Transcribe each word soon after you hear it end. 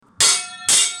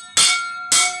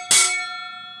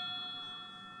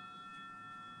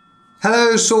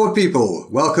Hello, sword people.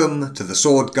 Welcome to the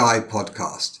Sword Guy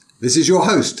podcast. This is your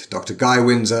host, Dr. Guy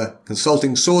Windsor,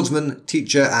 consulting swordsman,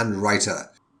 teacher and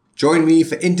writer. Join me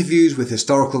for interviews with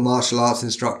historical martial arts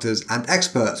instructors and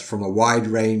experts from a wide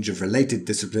range of related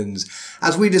disciplines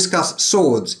as we discuss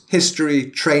swords, history,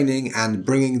 training and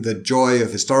bringing the joy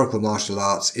of historical martial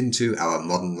arts into our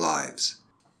modern lives.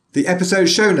 The episode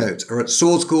show notes are at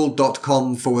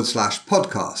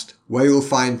swordschool.com/podcast, where you'll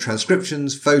find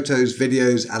transcriptions, photos,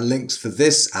 videos, and links for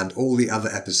this and all the other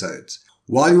episodes.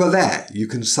 While you are there, you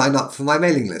can sign up for my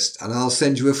mailing list, and I'll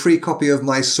send you a free copy of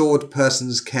my Sword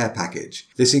Person's Care package.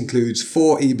 This includes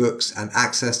 4 ebooks and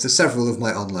access to several of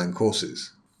my online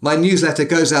courses. My newsletter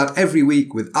goes out every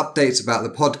week with updates about the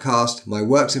podcast, my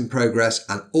works in progress,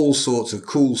 and all sorts of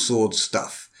cool sword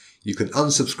stuff. You can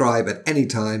unsubscribe at any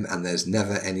time and there's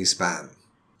never any spam.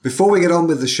 Before we get on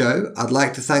with the show, I'd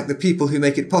like to thank the people who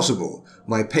make it possible,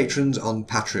 my patrons on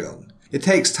Patreon. It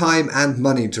takes time and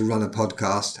money to run a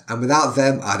podcast, and without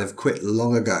them I'd have quit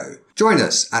long ago. Join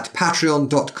us at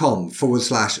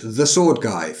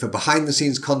patreon.com/theswordguy for behind the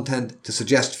scenes content to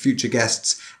suggest future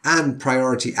guests and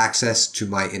priority access to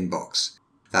my inbox.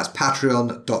 That's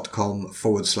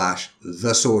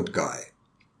patreon.com/theswordguy.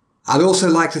 I'd also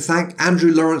like to thank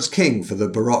Andrew Lawrence King for the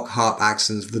Baroque harp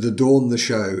accents that adorn the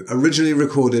show, originally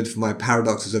recorded for my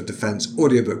Paradoxes of Defense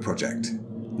audiobook project.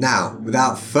 Now,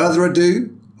 without further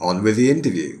ado, on with the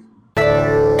interview.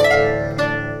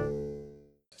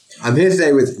 I'm here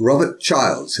today with Robert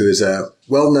Childs, who is a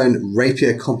well-known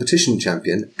rapier competition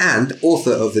champion and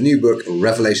author of the new book,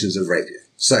 Revelations of Rapier.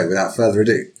 So, without further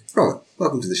ado, Robert,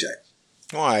 welcome to the show.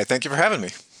 Why, thank you for having me.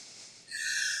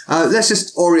 Let's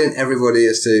just orient everybody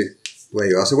as to where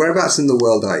you are. So whereabouts in the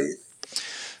world are you?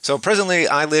 So presently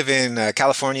I live in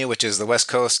California, which is the west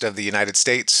coast of the United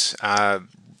States,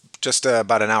 just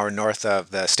about an hour north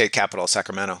of the state capital,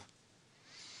 Sacramento.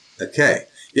 Okay.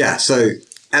 Yeah, so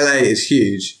LA is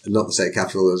huge and not the state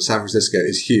capital, and San Francisco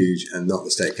is huge and not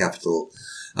the state capital.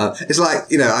 It's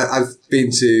like, I've been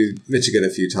to Michigan a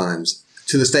few times,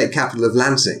 to the state capital of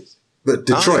Lansing, but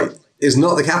Detroit is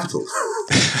not the capital.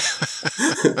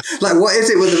 Like, what is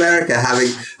it with America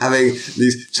having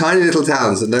these tiny little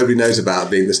towns that nobody knows about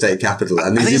being the state capital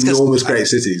and these enormous great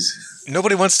cities?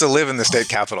 Nobody wants to live in the state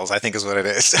capitals, I think is what it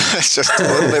is. It's just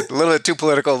a little bit too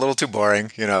political, a little too boring,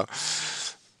 Fair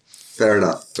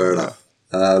enough.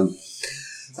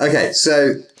 Okay,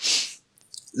 so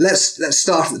let's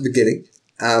start at the beginning.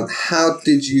 How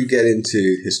did you get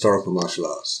into historical martial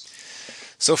arts?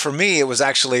 So for me, it was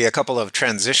actually a couple of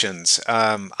transitions.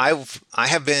 I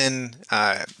have been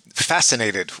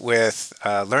fascinated with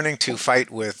learning to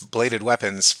fight with bladed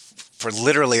weapons for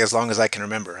literally as long as I can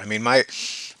remember. I mean, my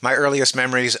earliest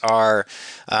memories are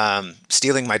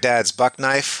stealing my dad's buck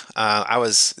knife.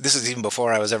 This is even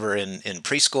before I was ever in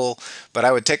preschool, but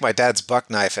I would take my dad's buck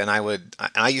knife and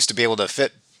I used to be able to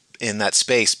fit in that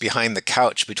space behind the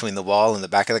couch, between the wall and the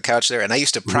back of the couch there. And I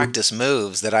used to practice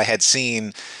moves that I had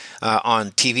seen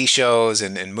on TV shows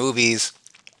and movies.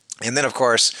 And then, of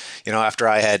course, after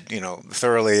I had,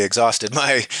 thoroughly exhausted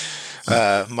my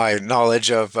my knowledge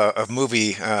of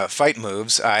movie fight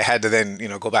moves, I had to then,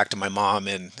 go back to my mom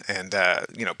and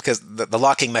because the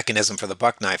locking mechanism for the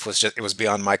buck knife it was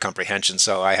beyond my comprehension.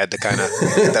 So I had to kind of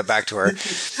get that back to her.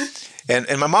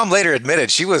 And my mom later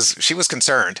admitted she was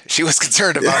concerned. She was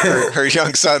concerned about her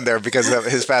young son there because of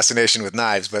his fascination with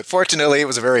knives. But fortunately, it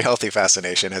was a very healthy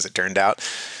fascination, as it turned out.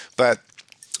 But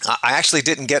I actually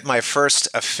didn't get my first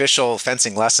official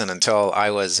fencing lesson until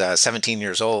I was 17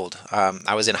 years old.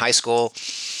 I was in high school,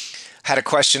 had a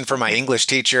question for my English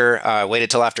teacher, waited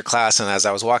till after class, and as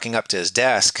I was walking up to his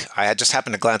desk, I had just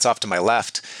happened to glance off to my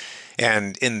left.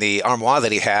 And in the armoire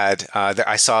that he had,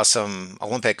 I saw some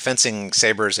Olympic fencing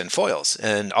sabers and foils.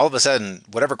 And all of a sudden,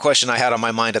 whatever question I had on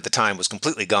my mind at the time was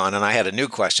completely gone. And I had a new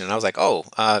question. And I was like,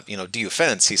 do you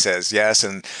fence? He says, yes.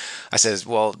 And I says,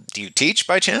 well, do you teach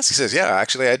by chance? He says, yeah,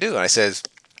 actually I do. And I says,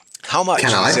 how much?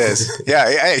 Can I? He says,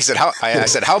 yeah. He said, I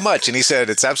said, how much? And he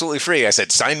said, it's absolutely free. I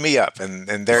said, sign me up.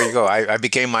 And there you go. I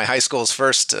became my high school's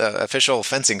first official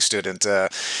fencing student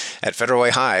at Federal Way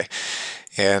High.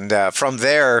 And from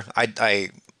there, I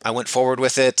went forward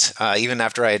with it. Even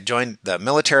after I had joined the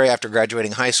military, after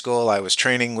graduating high school, I was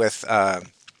training with a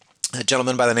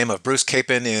gentleman by the name of Bruce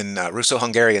Capon in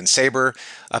Russo-Hungarian Saber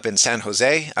up in San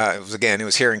Jose. It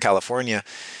was here in California.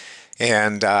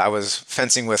 And I was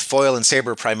fencing with foil and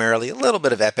saber primarily, a little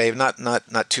bit of epee,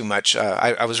 not too much.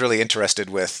 I was really interested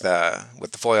with the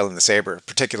foil and the saber,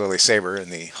 particularly saber, and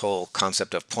the whole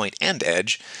concept of point and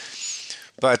edge.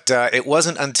 But it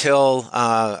wasn't until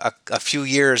a few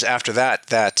years after that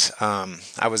that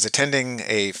I was attending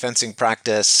a fencing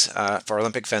practice for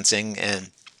Olympic fencing, and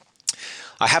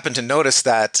I happened to notice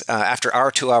that after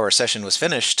our 2 hour session was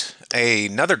finished,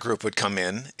 another group would come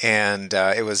in, and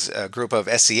it was a group of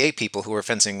SCA people who were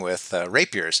fencing with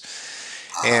rapiers.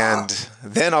 And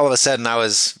then all of a sudden I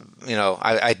was,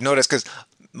 I'd noticed because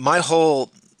my whole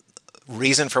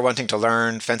reason for wanting to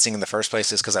learn fencing in the first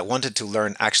place is because I wanted to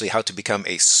learn actually how to become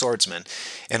a swordsman.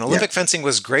 And Olympic fencing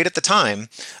was great at the time,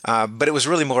 but it was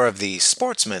really more of the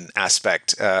sportsman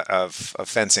aspect of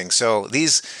fencing. So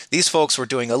these folks were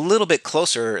doing a little bit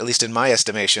closer, at least in my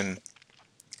estimation,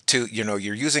 to, you're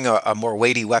using a more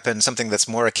weighty weapon, something that's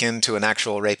more akin to an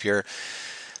actual rapier.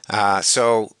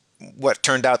 So what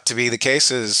turned out to be the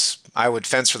case is I would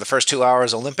fence for the first 2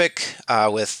 hours Olympic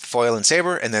with foil and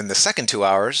saber, and then the second 2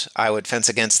 hours I would fence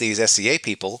against these SCA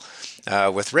people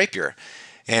with rapier.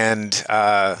 And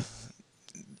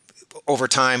over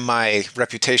time, my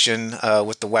reputation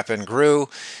with the weapon grew,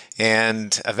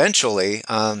 and eventually,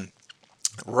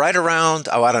 right around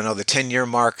I don't know, the 10-year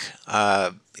mark,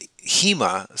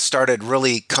 HEMA started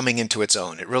really coming into its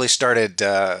own. It really started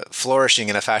flourishing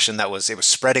in a fashion it was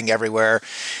spreading everywhere.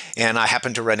 And I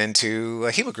happened to run into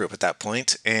a HEMA group at that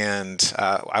point, and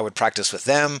I would practice with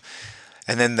them.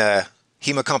 And then the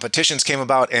HEMA competitions came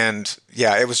about, and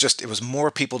it was more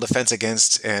people to fence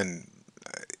against, and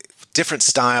different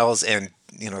styles, and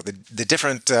the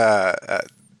different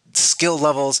skill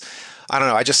levels. I don't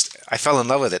know. I fell in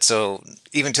love with it. So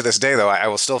even to this day, though, I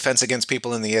will still fence against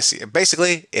people in the SC.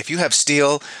 Basically, if you have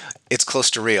steel, it's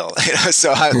close to real.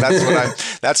 So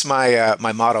that's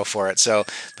my motto for it. So,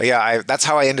 but that's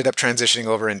how I ended up transitioning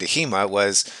over into HEMA,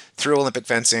 was through Olympic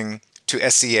fencing to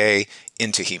SCA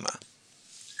into HEMA.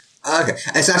 Okay,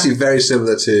 it's actually very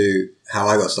similar to how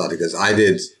I got started, because I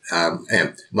did.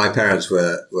 My parents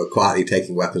were quietly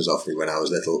taking weapons off me when I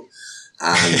was little.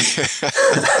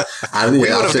 And we would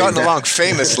have gotten along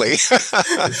famously.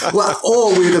 Well,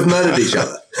 or we would have murdered each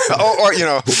other. or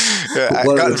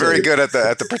gotten very good at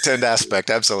the pretend aspect.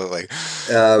 Absolutely.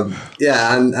 And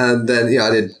then I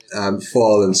did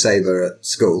foil and saber at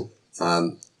school.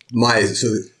 My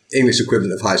sort of English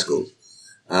equivalent of high school,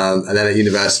 and then at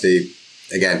university,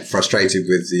 again frustrated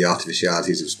with the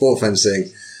artificialities of sport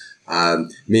fencing.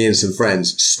 Me and some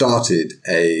friends started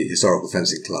a historical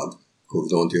fencing club called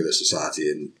the Non-Duelist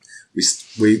Society, and we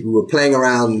were playing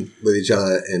around with each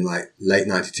other in like late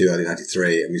 92, early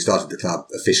 93, and we started the club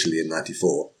officially in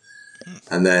 94.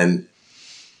 And then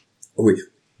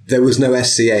there was no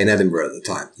SCA in Edinburgh at the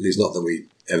time, at least not that we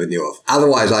ever knew of.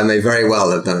 Otherwise, I may very well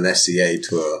have done an SCA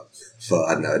tour for,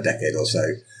 I don't know, a decade or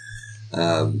so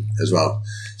as well.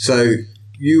 So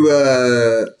you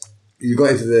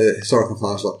got into the historical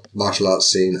martial arts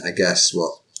scene, I guess,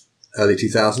 early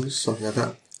 2000s, something like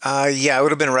that? It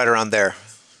would have been right around there.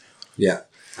 Yeah.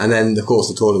 And then, of course,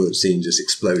 the tournament scene just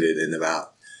exploded in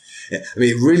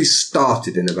it really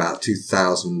started in about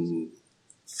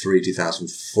 2003,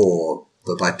 2004,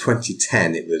 but by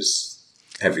 2010, it was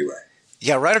everywhere.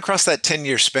 Yeah, right across that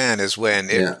 10-year span is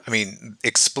when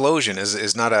explosion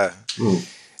is not a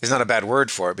not a bad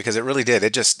word for it, because it really did.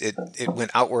 It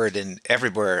went outward, and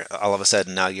everywhere all of a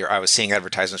sudden now I was seeing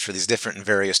advertisements for these different and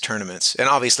various tournaments. And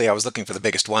obviously I was looking for the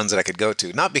biggest ones that I could go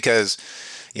to, not because,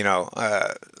 it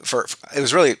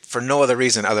was really for no other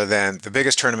reason other than the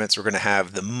biggest tournaments were going to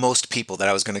have the most people that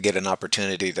I was going to get an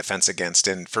opportunity to fence against.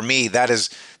 And for me, that is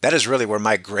really where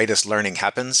my greatest learning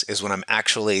happens, is when I'm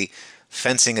actually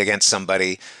fencing against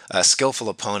somebody, a skillful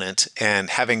opponent, and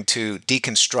having to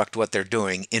deconstruct what they're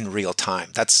doing in real time.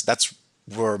 That's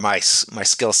where my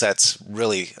skill sets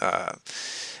really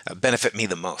benefit me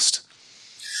the most.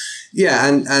 Yeah,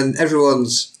 and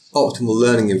everyone's optimal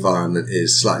learning environment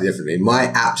is slightly different. My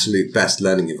absolute best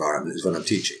learning environment is when I'm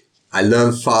teaching. I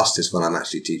learn fastest when I'm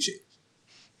actually teaching,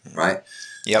 right?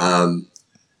 Yep.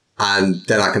 And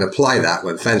then I can apply that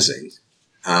when fencing.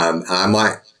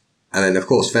 And then, of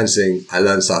course, fencing, I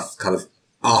learn stuff kind of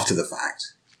after the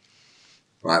fact.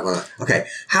 Right? Okay,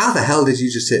 how the hell did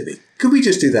you just hit me? Could we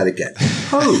just do that again?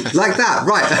 Oh, like that.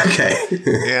 Right, okay.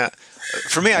 Yeah.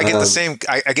 For me, I get the same,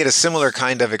 I get a similar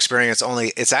kind of experience,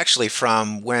 only it's actually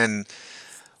from when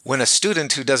a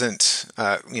student who doesn't,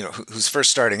 who's first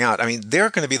starting out, they're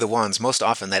going to be the ones most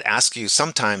often that ask you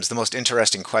sometimes the most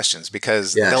interesting questions,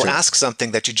 because they'll ask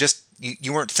something that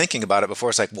you weren't thinking about it before.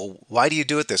 It's like, well, why do you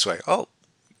do it this way? Oh,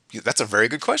 that's a very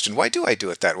good question. Why do I do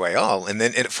it that way? Oh, and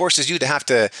then it forces you to have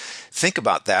to think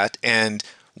about that. And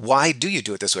why do you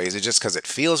do it this way? Is it just because it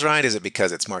feels right? Is it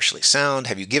because it's martially sound?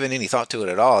 Have you given any thought to it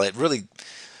at all? It really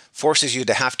forces you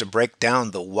to have to break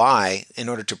down the why in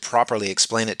order to properly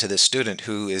explain it to the student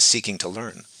who is seeking to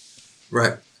learn.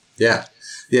 Right. Yeah.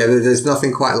 Yeah. There's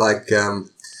nothing quite like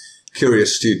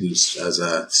curious students as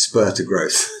a spur to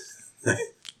growth.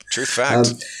 Truth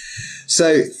fact.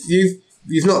 So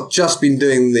you've not just been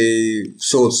doing the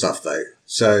sword stuff though.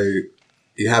 So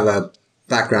you have a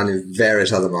background in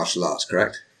various other martial arts,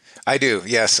 correct? I do,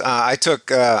 yes. I took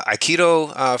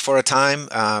Aikido for a time,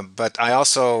 but I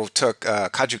also took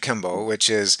Kaju Kembo, which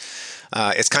is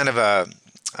it's kind of a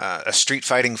street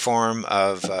fighting form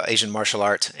of Asian martial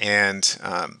art, and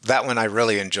that one I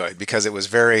really enjoyed because it was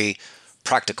very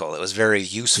practical. It was very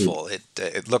useful.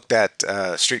 It looked at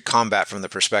street combat from the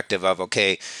perspective of,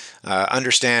 okay,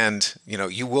 understand,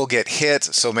 you will get hit,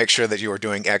 so make sure that you are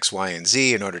doing X, Y, and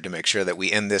Z in order to make sure that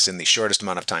we end this in the shortest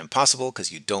amount of time possible,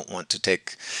 because you don't want to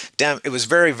take damage. It was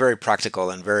very, very practical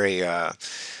and very,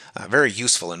 very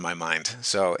useful in my mind.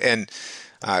 So, and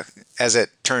as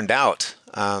it turned out,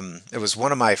 it was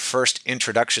one of my first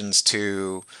introductions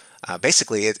to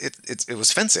basically, it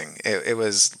was fencing. It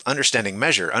was understanding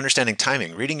measure, understanding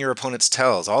timing, reading your opponent's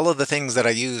tells, all of the things that I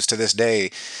use to this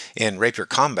day in rapier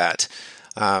combat.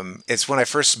 It's when I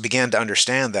first began to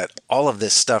understand that all of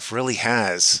this stuff really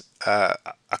has a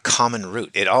common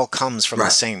root. It all comes from the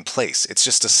same place. It's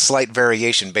just a slight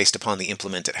variation based upon the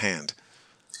implement at hand.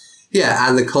 Yeah,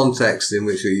 and the context in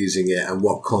which you're using it and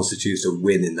what constitutes a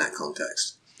win in that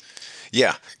context.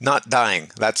 Yeah, not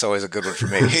dying. That's always a good one for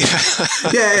me.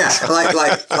 yeah. Like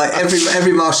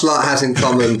every martial art has in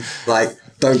common, like,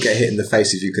 don't get hit in the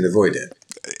face if you can avoid it.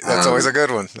 That's always a good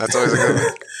one. That's always a good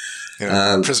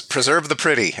one. Preserve the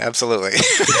pretty, absolutely.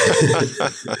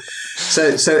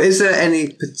 So is there any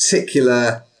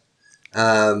particular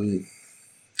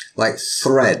like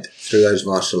thread through those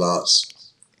martial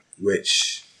arts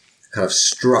which kind of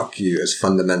struck you as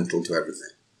fundamental to everything?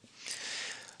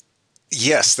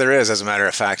 Yes, there is, as a matter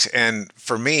of fact. And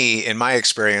for me, in my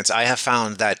experience, I have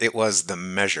found that it was the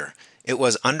measure. It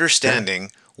was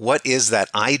understanding what is that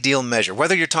ideal measure.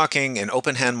 Whether you're talking an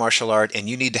open hand martial art and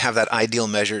you need to have that ideal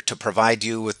measure to provide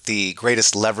you with the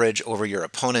greatest leverage over your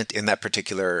opponent in that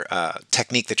particular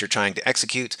technique that you're trying to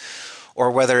execute,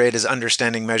 or whether it is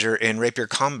understanding measure in rapier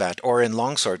combat or in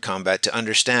longsword combat to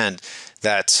understand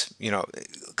that,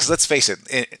 because let's face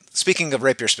it, speaking of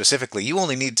rapier specifically, you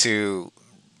only need to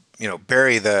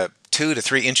bury the 2 to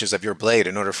 3 inches of your blade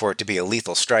in order for it to be a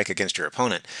lethal strike against your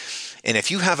opponent. And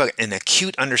if you have an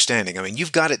acute understanding,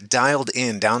 you've got it dialed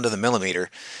in down to the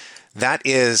millimeter, that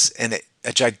is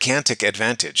a gigantic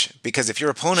advantage. Because if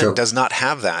your opponent does not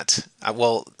have that,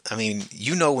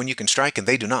 when you can strike and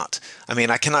they do not.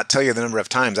 I cannot tell you the number of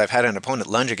times I've had an opponent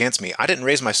lunge against me. I didn't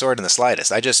raise my sword in the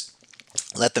slightest. I just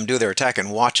let them do their attack and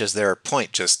watch as their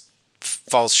point just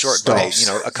falls short by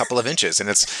a couple of inches,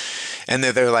 and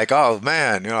they're like, oh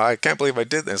man, I can't believe I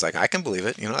did this. It's like, I can believe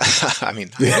it. I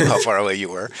know how far away you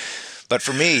were, but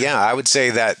for me, I would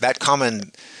say that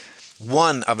common,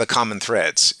 one of the common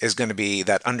threads is going to be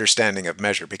that understanding of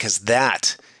measure, because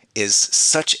that is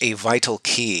such a vital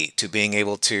key to being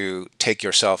able to take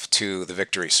yourself to the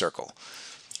victory circle.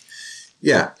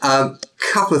 Yeah,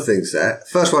 couple of things there.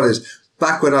 First one is,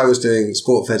 back when I was doing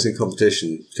sport fencing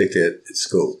competition, particularly at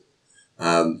school,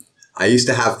 I used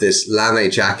to have this lame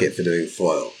jacket for doing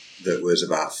foil that was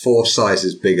about 4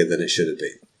 sizes bigger than it should have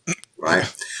been,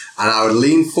 right? And I would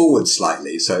lean forward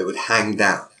slightly so it would hang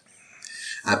down.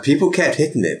 And people kept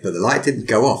hitting it, but the light didn't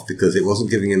go off because it wasn't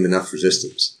giving him enough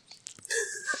resistance.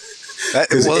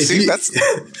 That's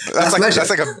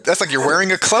like you're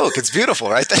wearing a cloak. It's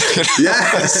beautiful, right?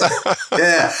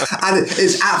 Yeah. And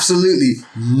it's absolutely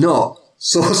not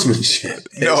swordsmanship.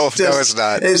 No, it's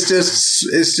not. It's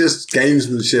just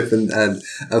gamesmanship and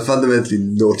fundamentally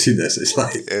naughtiness. It's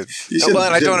like,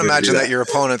 I don't imagine that your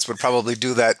opponents would probably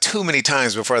do that too many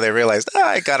times before they realized,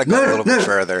 I gotta go a little bit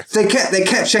further. They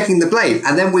kept checking the blade,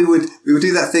 and then we would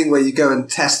do that thing where you go and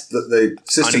test that the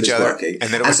system is working,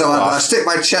 and so I stick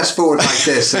my chest forward like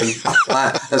this, and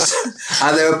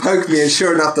they would poke me, and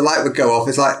sure enough, the light would go off.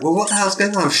 It's like, well, what the hell's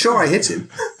going on? I'm sure I hit him.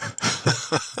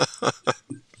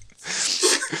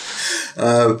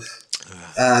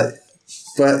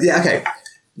 But yeah, okay.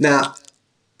 Now,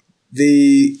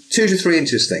 the 2 to 3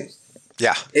 inches thing.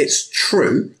 Yeah. It's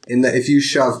true in that if you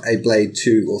shove a blade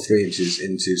 2 or 3 inches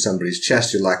into somebody's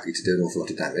chest, you're likely to do an awful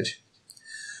lot of damage.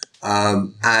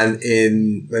 And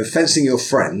when fencing your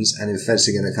friends and in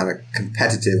fencing in a kind of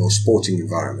competitive or sporting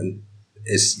environment,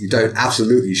 you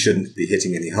absolutely shouldn't be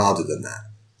hitting any harder than that.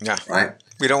 Yeah. Right?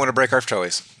 We don't want to break our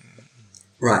toes.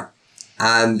 Right.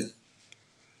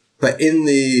 But in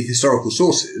the historical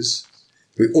sources,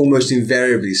 we almost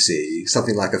invariably see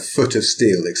something like a foot of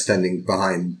steel extending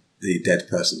behind the dead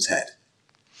person's head.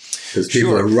 Because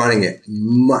people are running it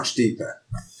much deeper.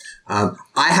 I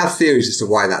have theories as to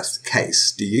why that's the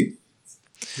case. Do you?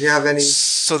 Do you have any?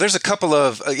 So there's a couple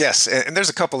of yes, and there's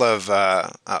a couple of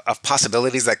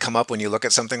possibilities that come up when you look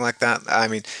at something like that. I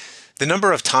mean, the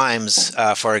number of times,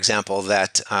 for example,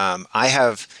 that I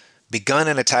have begun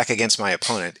an attack against my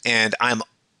opponent, and I'm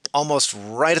almost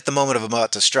right at the moment of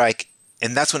about to strike,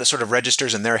 and that's when it sort of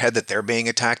registers in their head that they're being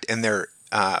attacked, and their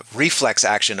reflex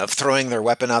action of throwing their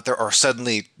weapon out there or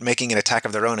suddenly making an attack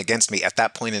of their own against me at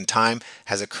that point in time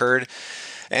has occurred.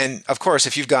 And of course,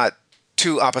 if you've got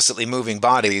two oppositely moving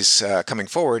bodies coming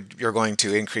forward, you're going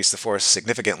to increase the force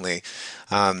significantly.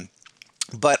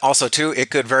 But also, too, it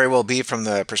could very well be from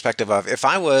the perspective of if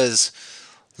I was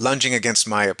lunging against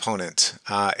my opponent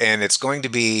and it's going to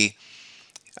be,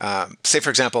 say, for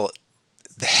example,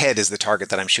 the head is the target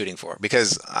that I'm shooting for,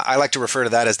 because I like to refer to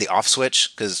that as the off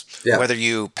switch, because whether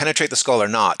you penetrate the skull or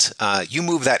not, you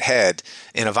move that head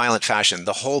in a violent fashion,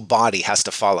 the whole body has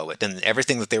to follow it, and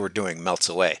everything that they were doing melts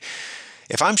away.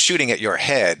 If I'm shooting at your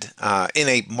head in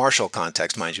a martial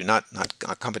context, mind you, not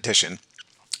a competition,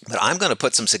 but I'm going to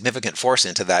put some significant force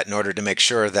into that in order to make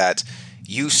sure that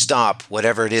you stop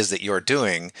whatever it is that you're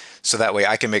doing, so that way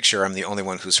I can make sure I'm the only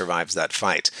one who survives that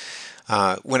fight.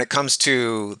 When it comes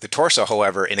to the torso,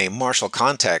 however, in a martial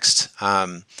context,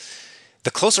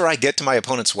 the closer I get to my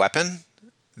opponent's weapon,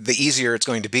 the easier it's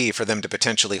going to be for them to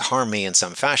potentially harm me in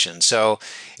some fashion. So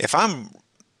if I'm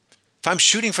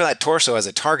shooting for that torso as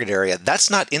a target area, that's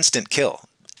not instant kill.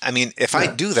 I mean, if I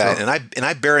do that and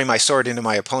I bury my sword into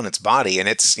my opponent's body and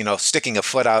it's, sticking a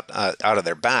foot out of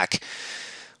their back,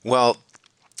 well,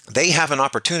 they have an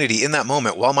opportunity in that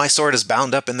moment while my sword is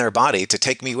bound up in their body to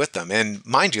take me with them. And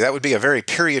mind you, that would be a very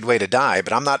period way to die,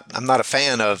 but I'm not a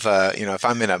fan of, if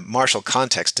I'm in a martial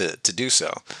context to do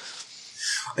so.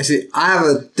 I see. I have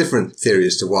a different theory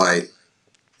as to why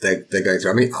they're going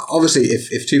through. I mean, obviously,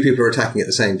 if two people are attacking at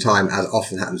the same time, as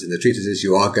often happens in the treatises,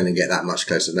 you are going to get that much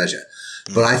closer measure.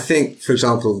 But I think, for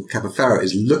example, Capoferro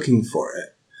is looking for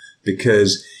it,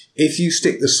 because if you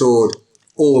stick the sword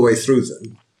all the way through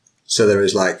them, so there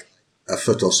is like a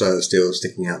foot or so of steel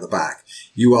sticking out the back,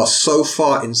 you are so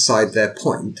far inside their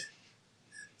point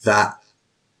that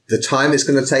the time it's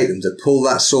going to take them to pull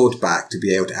that sword back to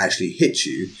be able to actually hit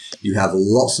you, you have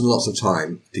lots and lots of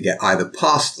time to get either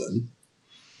past them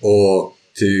or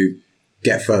to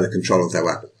get further control of their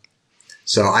weapon.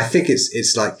 So I think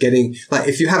it's like getting, like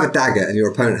if you have a dagger and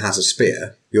your opponent has a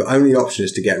spear, your only option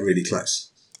is to get really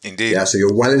close. Indeed. Yeah, so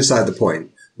you're well inside the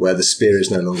point where the spear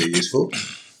is no longer useful.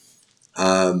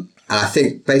 And I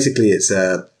think basically it's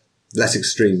a less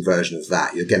extreme version of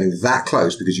that. You're getting that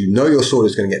close because you know your sword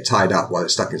is going to get tied up while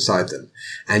it's stuck inside them.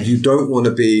 And you don't want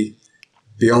to be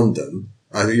beyond them.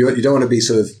 You don't want to be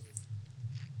sort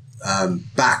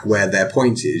of back where their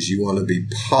point is. You want to be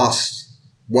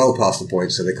well past the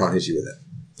point so they can't hit you with it.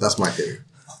 That's my theory.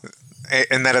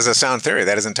 And that is a sound theory.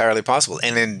 That is entirely possible.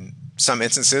 And in some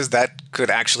instances, that could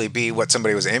actually be what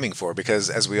somebody was aiming for, because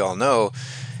as we all know,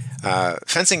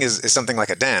 fencing is something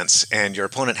like a dance, and your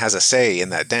opponent has a say in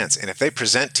that dance. And if they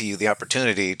present to you the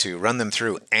opportunity to run them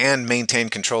through and maintain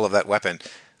control of that weapon,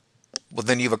 well,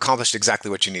 then you've accomplished exactly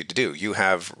what you need to do. You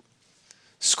have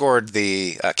scored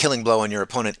the killing blow on your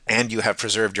opponent, and you have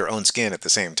preserved your own skin at the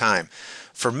same time.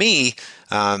 For me,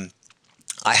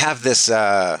 I have this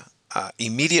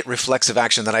immediate reflexive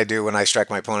action that I do when I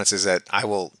strike my opponents, is that I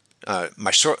will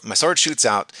my sword shoots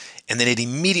out, and then it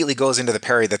immediately goes into the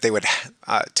parry that they would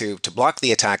to block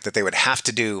the attack that they would have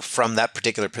to do from that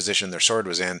particular position their sword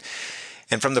was in.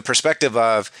 And from the perspective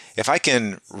of, if I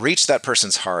can reach that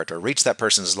person's heart or reach that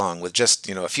person's lung with just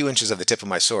a few inches of the tip of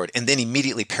my sword, and then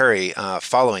immediately parry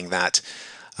following that,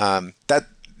 that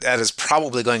is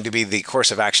probably going to be the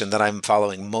course of action that I'm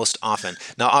following most often.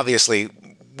 Now, obviously,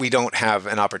 we don't have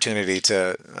an opportunity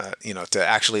to, to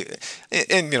actually,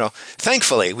 and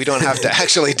thankfully, we don't have to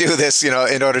actually do this,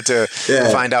 in order to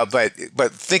find out. But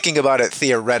thinking about it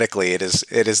theoretically, it is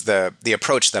the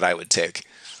approach that I would take.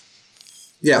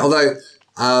 Yeah, although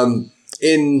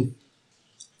in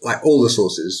like all the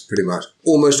sources, pretty much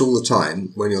almost all the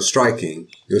time, when you're striking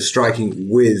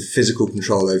with physical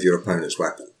control over your opponent's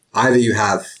weapon. Either you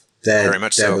have their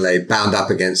debole bound up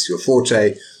against your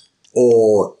forte,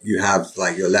 or you have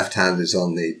like your left hand is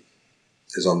on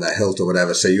their hilt or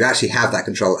whatever. So you actually have that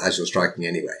control as you're striking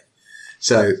anyway.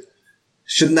 So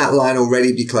shouldn't that line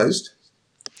already be closed?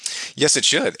 Yes, it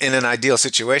should, in an ideal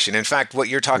situation. In fact, what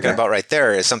you're talking about right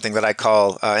there is something that I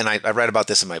call, and I read about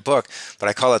this in my book, but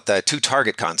I call it the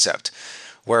two-target concept,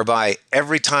 whereby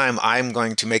every time I'm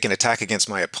going to make an attack against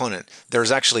my opponent,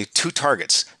 there's actually two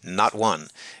targets, not one.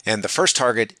 And the first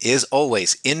target is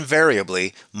always,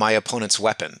 invariably, my opponent's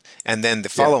weapon. And then the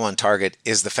Yeah. follow-on target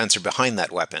is the fencer behind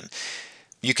that weapon.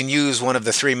 You can use one of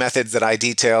the three methods that I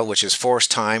detail, which is force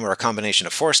time or a combination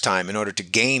of force time, in order to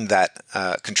gain that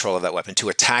control of that weapon, to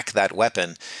attack that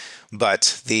weapon.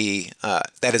 But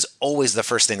that is always the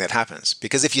first thing that happens.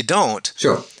 Because if you don't,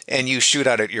 Sure. and you shoot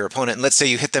out at your opponent, and let's say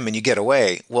you hit them and you get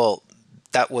away, well,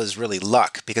 that was really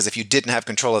luck. Because if you didn't have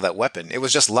control of that weapon, it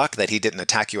was just luck that he didn't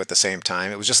attack you at the same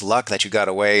time. It was just luck that you got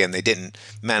away and they didn't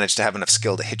manage to have enough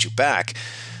skill to hit you back.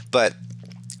 But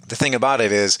the thing about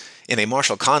it is, in a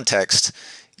martial context,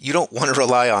 you don't want to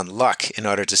rely on luck in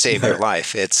order to save your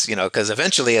life. It's, because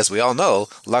eventually, as we all know,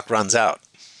 luck runs out.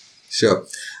 Sure.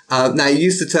 Now, you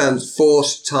use the terms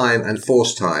force time and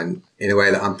force time in a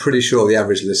way that I'm pretty sure the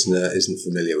average listener isn't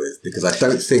familiar with, because I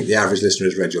don't think the average listener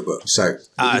has read your book. So, would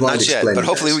you mind not yet, explaining but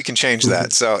hopefully those? we can change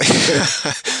that. So,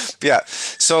 yeah.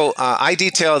 So I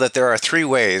detail that there are three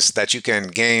ways that you can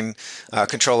gain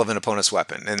control of an opponent's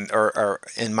weapon, and or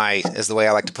is the way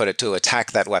I like to put it, to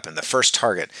attack that weapon, the first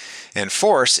target. And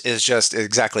force is just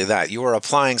exactly that. You are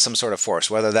applying some sort of force,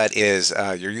 whether that is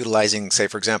you're utilizing, say,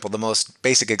 for example, the most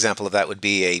basic example of that would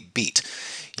be a beat.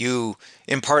 You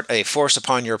impart a force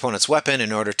upon your opponent's weapon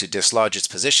in order to dislodge its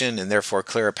position and therefore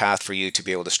clear a path for you to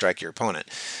be able to strike your opponent.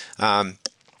 And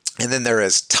then there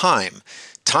is time.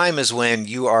 Time is when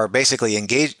you are basically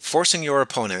forcing your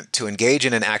opponent to engage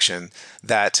in an action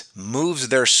that moves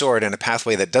their sword in a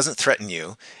pathway that doesn't threaten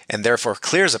you and therefore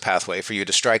clears a pathway for you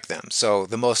to strike them. So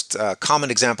the most common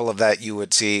example of that you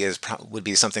would see would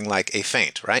be something like a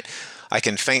feint, right? I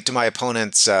can feint to my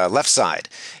opponent's left side,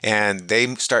 and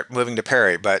they start moving to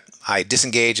parry, but I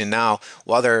disengage, and now,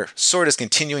 while their sword is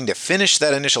continuing to finish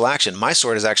that initial action, my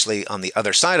sword is actually on the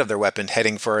other side of their weapon,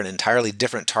 heading for an entirely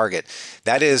different target.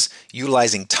 That is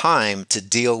utilizing time to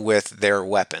deal with their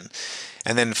weapon.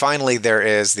 And then finally, there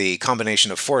is the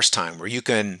combination of force time, where you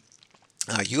can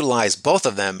utilize both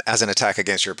of them as an attack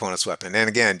against your opponent's weapon. And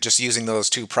again, just using those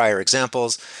two prior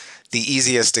examples, the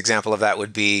easiest example of that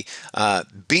would be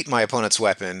beat my opponent's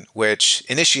weapon, which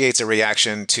initiates a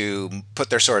reaction to put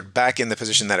their sword back in the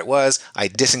position that it was. I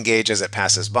disengage as it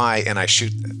passes by, and I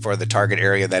shoot for the target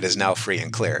area that is now free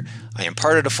and clear. I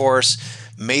imparted a force,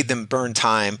 made them burn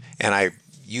time, and I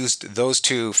used those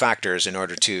two factors in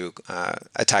order to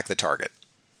attack the target.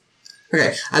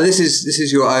 Okay, and this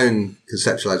is your own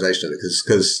conceptualization of it,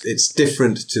 because it's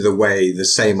different to the way the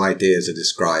same ideas are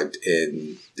described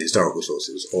in the historical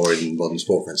sources or in modern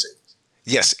sport fencing.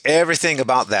 Yes, everything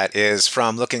about that is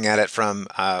from looking at it from.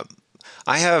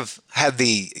 I have had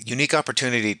the unique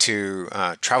opportunity to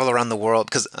travel around the world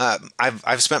because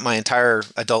I've spent my entire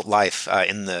adult life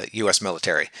in the U.S.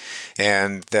 military,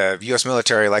 and the U.S.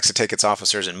 military likes to take its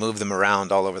officers and move them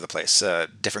around all over the place,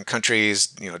 different countries,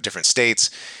 different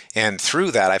states, and through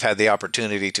that I've had the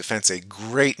opportunity to fence a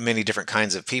great many different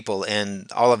kinds of people,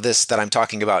 and all of this that I'm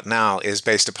talking about now is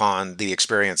based upon the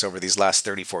experience over these last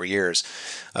 34 years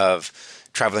of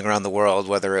traveling around the world,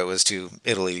 whether it was to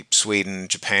Italy, Sweden,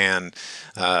 Japan,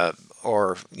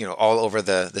 or all over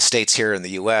the states here in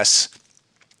the U.S.,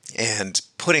 and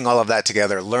putting all of that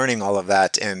together, learning all of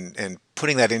that, and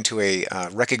putting that into a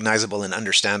recognizable and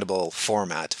understandable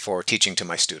format for teaching to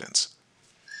my students.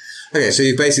 Okay, so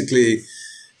you basically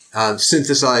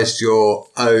synthesized your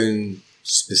own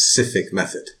specific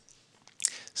method.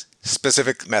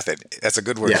 Specific method. That's a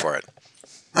good word for it.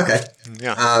 Okay.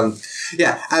 Yeah.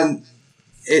 Yeah, and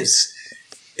it's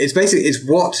basically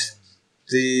what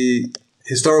the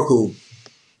historical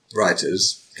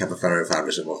writers, Capoferro,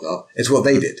 Fabris, and whatnot, it's what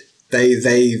they did.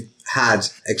 They had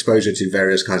exposure to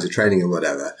various kinds of training and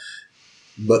whatever,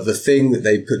 but the thing that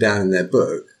they put down in their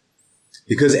book,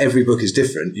 because every book is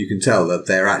different, you can tell that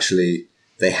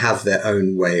they have their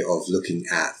own way of looking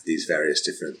at these various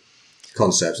different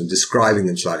concepts and describing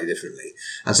them slightly differently.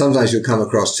 And sometimes you'll come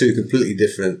across two completely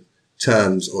different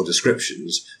terms or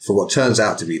descriptions for what turns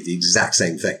out to be the exact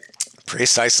same thing.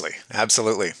 Precisely.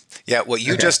 Absolutely. Yeah, what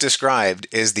you just described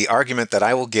is the argument that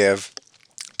I will give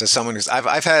to someone who's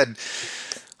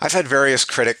I've had various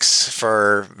critics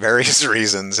for various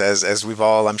reasons, as we've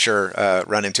all, I'm sure,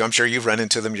 run into. I'm sure you've run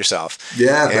into them yourself.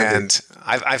 Yeah. And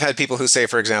I've had people who say,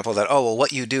 for example, that, oh, well,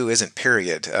 what you do isn't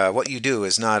period. What you do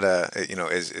is not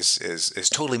is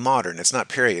totally modern. It's not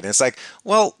period. And it's like,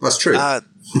 well, that's true.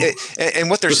 And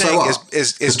what they're saying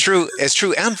is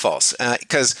true and false.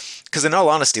 Because in all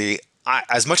honesty,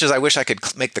 as much as I wish I could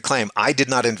make the claim, I did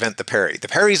not invent the parry. The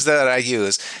parries that I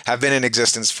use have been in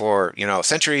existence for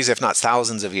centuries, if not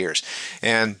thousands of years.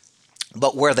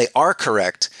 But where they are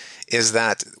correct is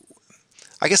that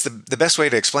I guess the best way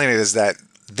to explain it is that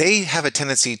they have a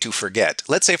tendency to forget.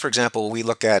 Let's say, for example, we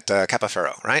look at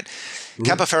Capaferro, right? Mhm.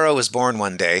 Capaferro was born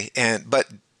one day, but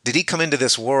did he come into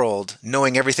this world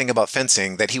knowing everything about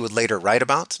fencing that he would later write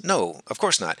about? No, of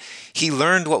course not. He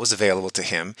learned what was available to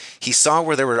him. He saw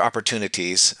where there were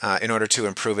opportunities in order to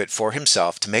improve it for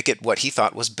himself, to make it what he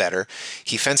thought was better.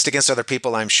 He fenced against other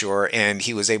people, I'm sure, and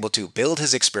he was able to build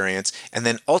his experience and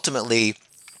then ultimately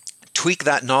tweak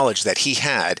that knowledge that he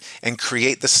had and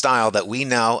create the style that we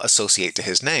now associate to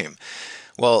his name.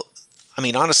 Well, I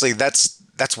mean, honestly, that's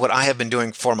what I have been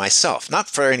doing for myself, not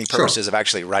for any Sure. purposes of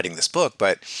actually writing this book,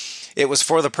 but it was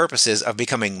for the purposes of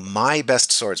becoming my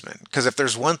best swordsman. Because if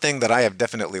there's one thing that I have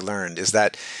definitely learned is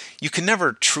that you can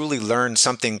never truly learn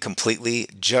something completely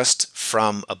just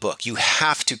from a book. You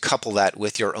have to couple that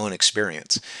with your own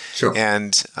experience. Sure.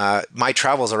 And my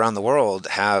travels around the world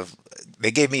they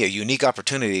gave me a unique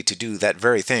opportunity to do that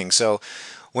very thing. So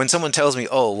when someone tells me,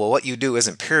 oh, well, what you do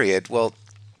isn't period, well,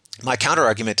 my counter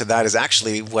argument to that is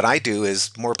actually what I do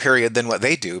is more period than what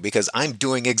they do because I'm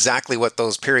doing exactly what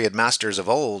those period masters of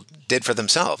old did for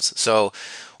themselves. So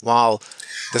while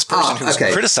this person who's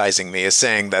Okay. criticizing me is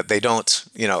saying that they don't,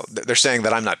 they're saying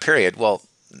that I'm not period. Well,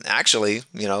 actually,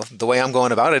 the way I'm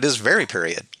going about it is very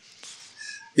period.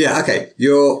 Yeah, okay.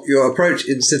 Your approach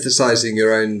in synthesizing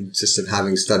your own system,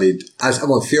 having studied,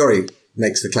 Fiore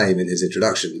makes the claim in his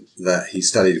introduction that he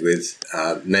studied with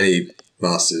many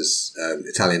masters,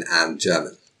 Italian and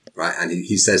German, right? And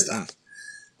he says that.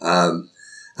 And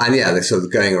yeah, they're sort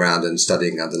of going around and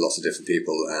studying under lots of different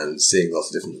people and seeing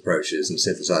lots of different approaches and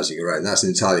synthesizing your own. That's an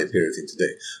entirely a period thing to do.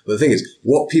 But the thing is,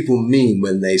 what people mean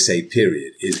when they say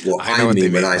period is what I know I what they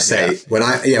mean when mean. I say,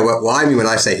 Yeah. what I mean when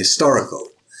I say historical.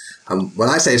 When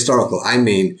I say historical, I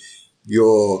mean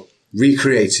you're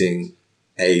recreating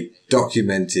a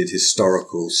documented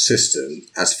historical system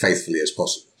as faithfully as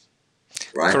possible,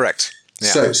 right? Correct.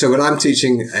 Yeah. So when I'm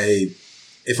teaching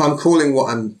if I'm calling what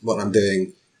I'm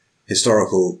doing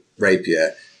historical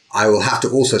rapier, I will have to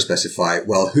also specify,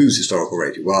 well, whose historical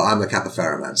rapier? Well, I'm a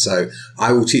Capoferro man, so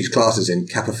I will teach classes in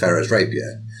Capoferro's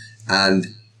rapier, and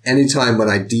anytime when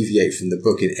I deviate from the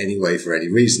book in any way for any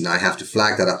reason, I have to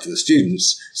flag that up to the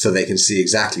students so they can see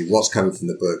exactly what's coming from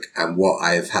the book and what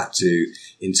I have had to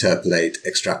interpolate,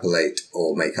 extrapolate,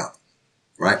 or make up.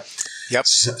 Right? Yep.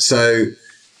 So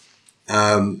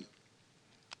I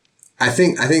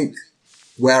think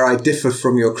where I differ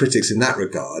from your critics in that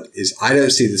regard is I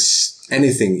don't see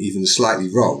anything even slightly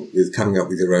wrong with coming up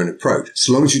with your own approach,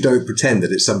 so long as you don't pretend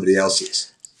that it's somebody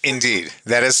else's. Indeed,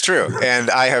 that is true. And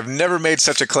I have never made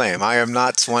such a claim. I am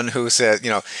not one who said,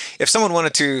 if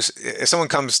someone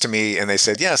comes to me and they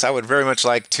said, yes, I would very much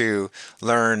like to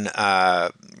learn,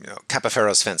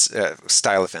 Capoferro's fence,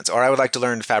 style of fence, or I would like to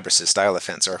learn Fabris's style of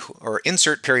fence, or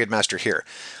insert period master here.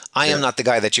 I am Yeah. not the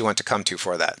guy that you want to come to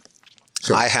for that.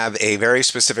 Sure. I have a very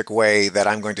specific way that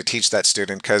I'm going to teach that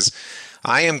student because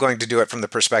I am going to do it from the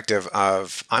perspective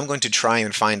of I'm going to try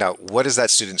and find out what is that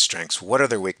student's strengths, what are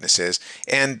their weaknesses,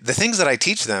 and the things that I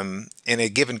teach them in a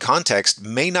given context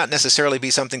may not necessarily be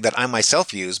something that I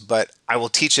myself use, but I will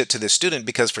teach it to this student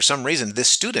because for some reason this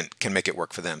student can make it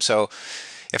work for them. So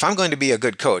if I'm going to be a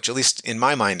good coach, at least in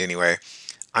my mind anyway,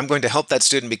 I'm going to help that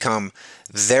student become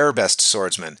their best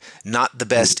swordsman, not the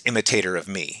best imitator of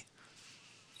me.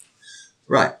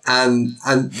 Right. And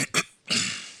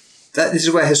this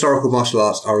is where historical martial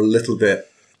arts are a little bit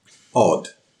odd,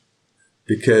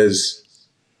 because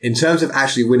in terms of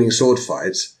actually winning sword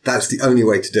fights, that's the only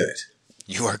way to do it.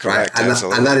 You are Right? correct,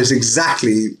 absolutely. And that is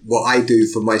exactly what I do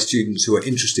for my students who are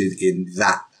interested in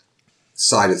that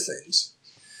side of things.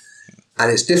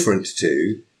 And it's different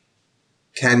to,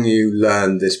 can you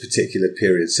learn this particular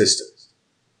period system?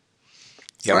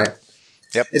 Yep. Right?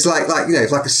 Yep. It's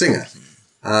it's like a singer.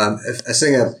 If a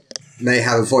singer may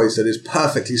have a voice that is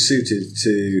perfectly suited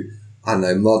to, I don't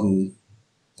know, modern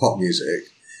pop music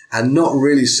and not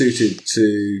really suited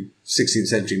to 16th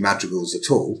century madrigals at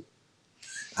all.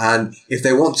 And if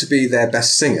they want to be their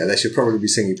best singer, they should probably be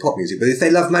singing pop music. But if they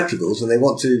love madrigals and they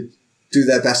want to do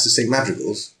their best to sing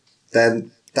madrigals,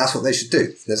 then that's what they should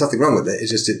do. There's nothing wrong with it.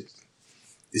 It's just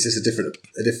a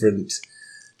different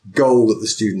goal that the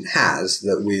student has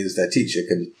that we as their teacher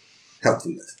can help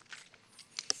them with.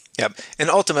 Yep. And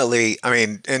ultimately, I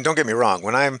mean, and don't get me wrong,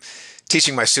 when I'm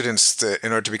teaching my students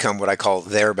in order to become what I call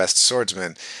their best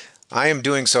swordsman, I am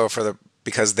doing so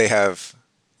because they have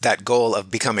that goal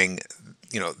of becoming,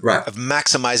 Right. of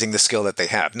maximizing the skill that they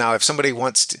have. Now, if somebody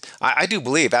wants to, I do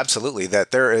believe absolutely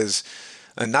that there is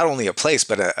not only a place,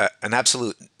 but an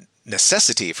absolute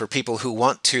necessity for people who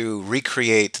want to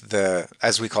recreate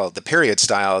as we call it, the period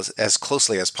styles as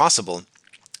closely as possible.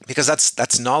 because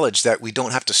that's knowledge that we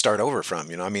don't have to start over from.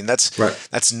 I mean, Right.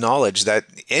 that's knowledge that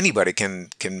anybody can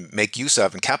make use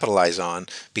of and capitalize on,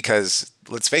 because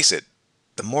let's face it,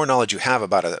 the more knowledge you have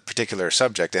about a particular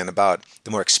subject and about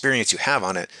the more experience you have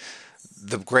on it,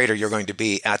 the greater you're going to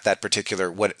be at that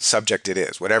particular what subject it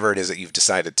is, whatever it is that you've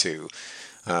decided to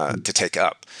take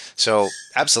up. So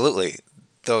absolutely,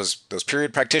 those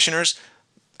period practitioners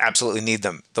absolutely need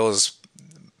them. Those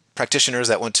practitioners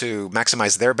that want to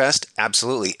maximize their best,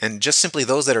 absolutely. And just simply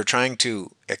those that are trying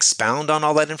to expound on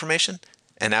all that information,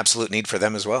 an absolute need for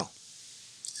them as well.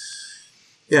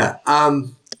 Yeah.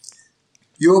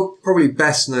 You're probably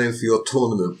best known for your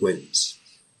tournament wins.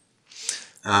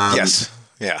 Yes.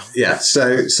 Yeah. Yeah.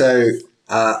 So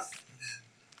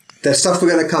there's stuff we're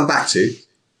going to come back to,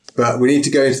 but we need to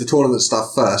go into the tournament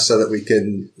stuff first so that we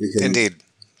can Indeed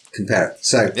compare it.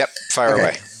 So yep, fire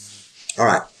away. All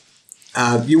right.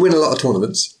 You win a lot of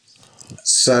tournaments,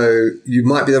 so you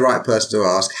might be the right person to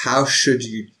ask, how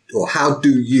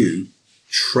do you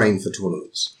train for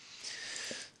tournaments?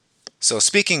 So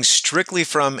speaking strictly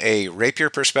from a rapier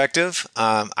perspective,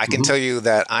 I can tell you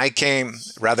that I came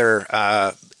rather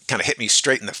kind of hit me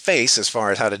straight in the face as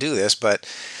far as how to do this, but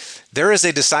there is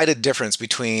a decided difference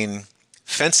between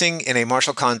fencing in a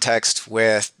martial context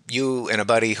with you and a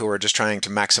buddy who are just trying to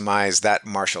maximize that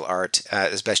martial art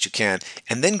as best you can,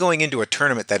 and then going into a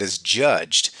tournament that is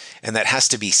judged and that has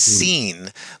to be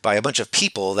seen by a bunch of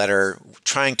people that are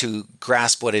trying to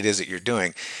grasp what it is that you're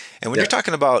doing. And when you're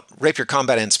talking about rapier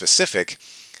combat in specific,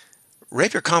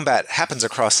 rapier combat happens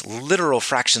across literal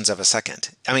fractions of a second.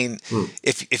 I mean,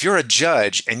 if you're a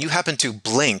judge and you happen to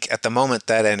blink at the moment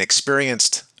that an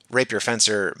experienced rapier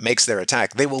fencer makes their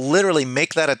attack, they will literally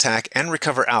make that attack and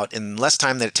recover out in less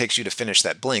time than it takes you to finish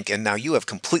that blink, and now you have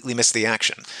completely missed the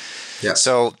action. Yeah.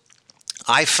 So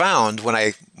I found when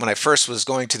I first was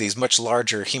going to these much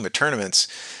larger HEMA tournaments,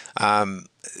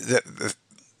 that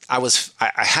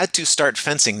I had to start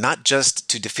fencing not just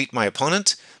to defeat my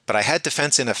opponent, but I had to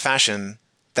fence in a fashion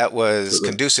that was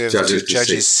conducive to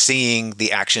judges seeing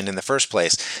the action in the first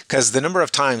place. Because the number of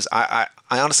times, I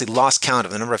honestly lost count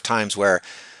of the number of times where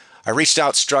I reached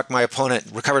out, struck my opponent,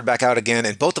 recovered back out again,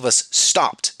 and both of us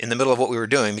stopped in the middle of what we were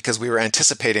doing because we were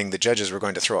anticipating the judges were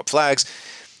going to throw up flags.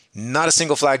 Not a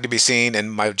single flag to be seen,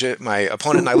 and my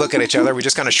opponent and I look at each other. We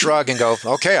just kind of shrug and go,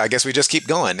 "Okay, I guess we just keep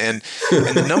going." And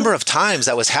the number of times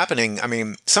that was happening, I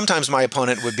mean, sometimes my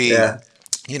opponent would be,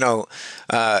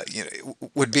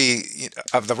 would be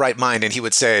of the right mind, and he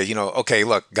would say, "Okay,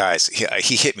 look, guys,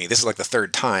 he hit me. This is like the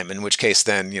third time." In which case,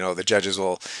 then the judges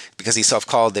will, because he's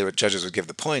self-called, judges would give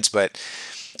the points. But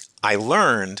I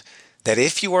learned that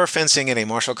if you are fencing in a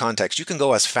martial context, you can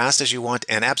go as fast as you want,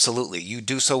 and absolutely, you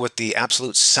do so with the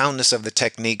absolute soundness of the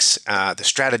techniques, the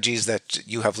strategies that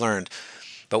you have learned.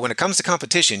 But when it comes to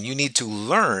competition, you need to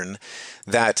learn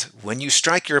that when you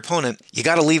strike your opponent, you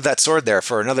got to leave that sword there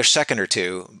for another second or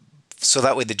two, so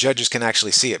that way the judges can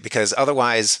actually see it, because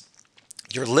otherwise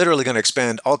you're literally going to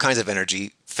expend all kinds of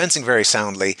energy fencing very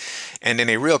soundly, and in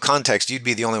a real context, you'd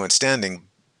be the only one standing,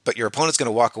 but your opponent's going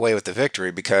to walk away with the victory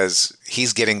because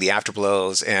he's getting the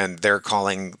afterblows, and they're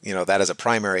calling that as a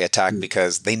primary attack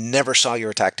because they never saw your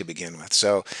attack to begin with.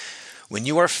 So when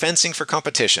you are fencing for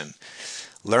competition,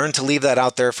 learn to leave that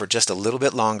out there for just a little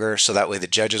bit longer, so that way the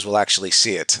judges will actually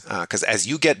see it. Because as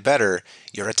you get better,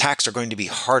 your attacks are going to be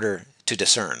harder to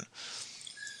discern.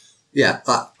 Yeah,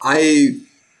 I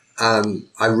don't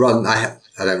run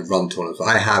tournaments, but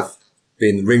I have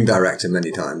been ring director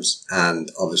many times, and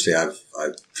obviously I've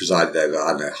presided over,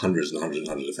 I don't know, hundreds and hundreds and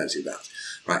hundreds of fencing bouts.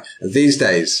 Right. And these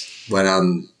days, when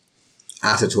I'm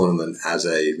at a tournament as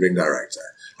a ring director,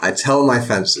 I tell my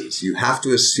fencers, you have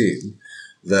to assume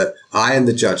that I and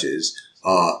the judges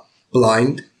are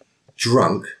blind,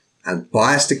 drunk, and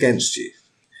biased against you.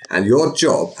 And your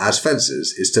job as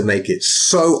fencers is to make it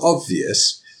so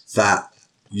obvious that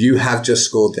you have just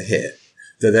scored the hit,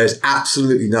 that there's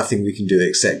absolutely nothing we can do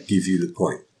except give you the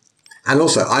point. And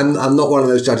also, I'm not one of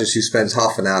those judges who spends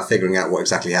half an hour figuring out what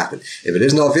exactly happened. If it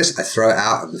isn't obvious, I throw it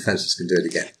out and the fencers can do it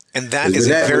again. And that is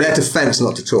we're there to fence,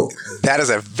 not to talk. That is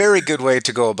a very good way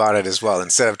to go about it as well,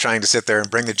 instead of trying to sit there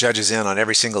and bring the judges in on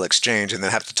every single exchange and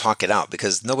then have to talk it out,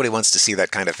 because nobody wants to see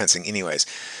that kind of fencing anyways.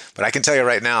 But I can tell you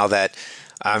right now that,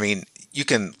 I mean, you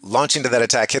can launch into that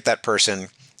attack, hit that person,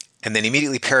 and then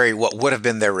immediately parry what would have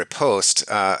been their riposte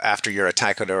after your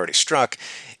attack had already struck.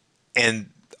 And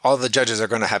all the judges are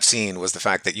going to have seen was the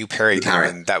fact that you parried him,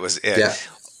 and that was it. Yeah.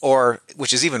 Or,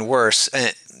 which is even worse,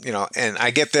 and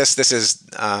I get this is,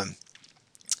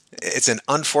 it's an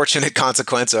unfortunate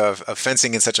consequence of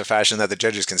fencing in such a fashion that the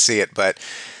judges can see it. But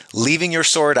Leaving your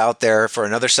sword out there for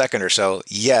another second or so,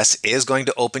 yes, is going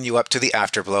to open you up to the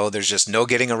afterblow. There's just no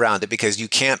getting around it because you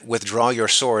can't withdraw your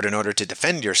sword in order to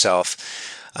defend yourself,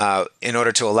 in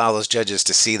order to allow those judges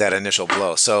to see that initial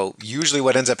blow. So usually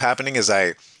what ends up happening is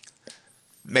I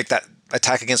make that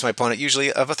attack against my opponent,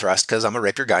 usually of a thrust, because I'm a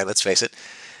rapier guy, let's face it.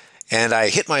 And I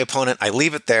hit my opponent, I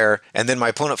leave it there, and then my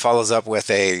opponent follows up with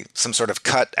some sort of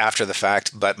cut after the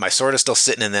fact, but my sword is still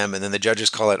sitting in them, and then the judges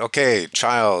call it, okay,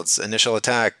 Child's initial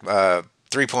attack,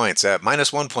 3 points,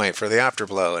 -1 point for the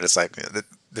afterblow. And it's like,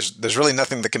 there's really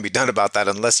nothing that can be done about that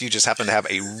unless you just happen to have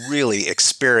a really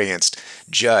experienced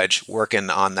judge working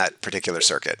on that particular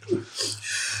circuit.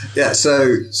 Yeah,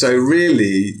 so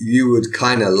really, you would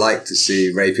kind of like to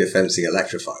see rapier fencing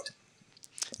electrified.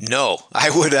 No,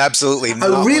 I would absolutely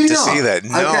not really want to not? see that.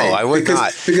 No, Okay, I would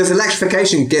not. Because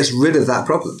electrification gets rid of that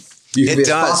problem. You can be as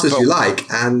fast as you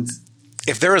like, and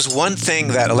if there is one thing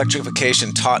that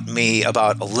electrification taught me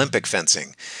about Olympic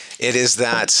fencing, it is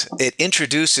that it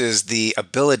introduces the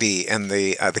ability and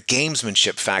the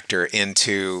gamesmanship factor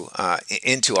into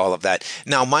all of that.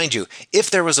 Now, mind you, if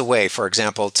there was a way, for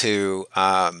example, to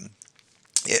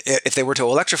if they were to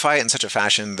electrify it in such a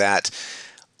fashion that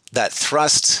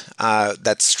thrust,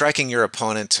 that striking your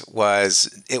opponent was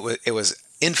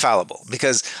infallible,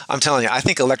 because I'm telling you, I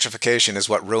think electrification is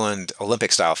what ruined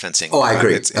Olympic style fencing. Oh, I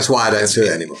agree. That's why I don't do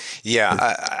it anymore. Yeah,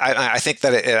 I think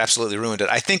that it absolutely ruined it.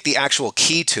 I think the actual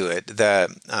key to it,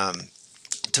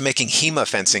 to making HEMA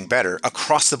fencing better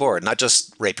across the board, not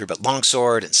just rapier, but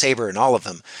longsword and saber and all of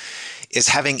them, is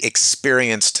having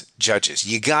experienced judges.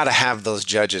 You got to have those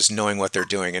judges knowing what they're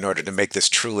doing in order to make this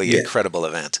truly incredible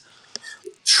event.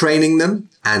 Training them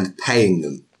and paying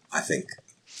them, I think.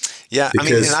 Yeah,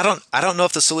 because, I mean, and I don't know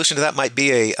if the solution to that might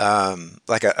be a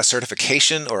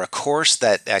certification or a course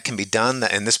that can be done,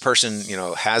 and this person,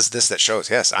 has this that shows,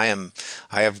 yes, I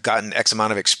have gotten X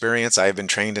amount of experience, I have been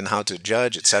trained in how to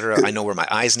judge, etc. I know where my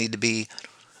eyes need to be.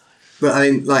 But I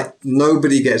mean, like,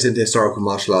 nobody gets into historical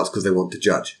martial arts because they want to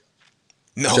judge.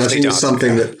 No, judging they don't. Is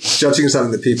something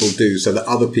that people do so that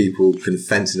other people can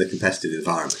fence in a competitive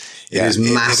environment. It is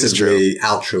massively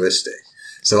altruistic.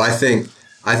 So I think,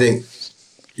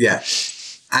 yeah.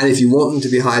 And if you want them to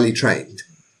be highly trained,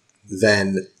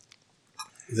 then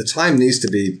the time needs to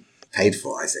be paid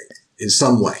for, I think, in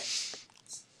some way.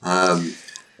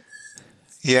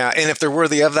 Yeah, and if they're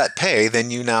worthy of that pay,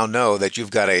 then you now know that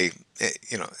you've got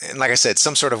and like I said,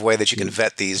 some sort of way that you can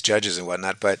vet these judges and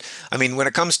whatnot. But I mean, when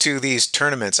it comes to these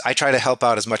tournaments, I try to help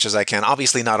out as much as I can.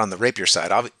 Obviously not on the rapier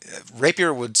side.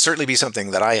 Rapier would certainly be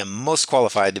something that I am most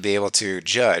qualified to be able to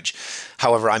judge.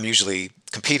 However, I'm usually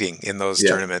competing in those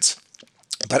tournaments.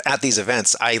 But at these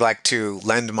events, I like to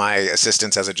lend my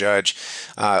assistance as a judge.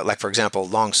 Like, for example,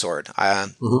 longsword.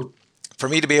 For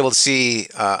me to be able to see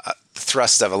the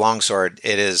thrust of a longsword,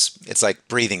 it's like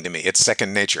breathing to me. It's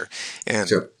second nature. And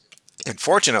And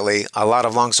fortunately, a lot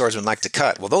of longswordsmen like to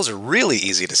cut. Well, those are really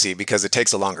easy to see because it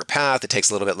takes a longer path. It takes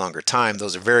a little bit longer time.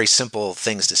 Those are very simple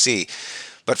things to see.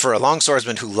 But for a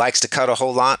longswordsman who likes to cut a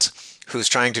whole lot, who's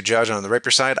trying to judge on the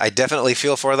rapier side, I definitely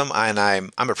feel for them, and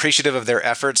I'm appreciative of their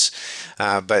efforts.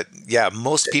 But yeah,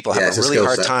 most people have a really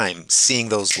hard time seeing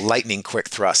those lightning quick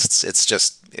thrusts. It's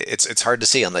just it's hard to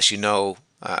see unless you know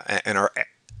and are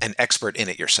an expert in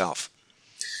it yourself.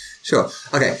 Sure.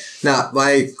 Okay. Now,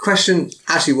 my question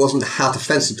actually wasn't how to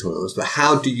fence in tournaments, but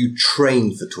how do you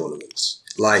train for tournaments?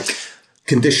 Like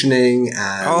conditioning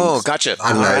and... Oh, gotcha.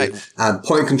 I don't know. And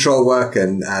point control work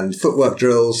and footwork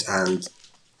drills, and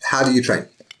how do you train?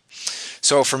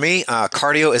 So for me,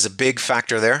 cardio is a big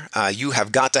factor there. You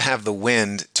have got to have the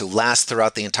wind to last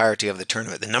throughout the entirety of the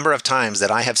tournament. The number of times that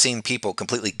I have seen people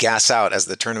completely gas out as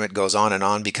the tournament goes on and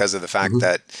on because of the fact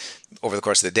that over the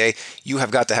course of the day, you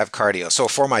have got to have cardio. So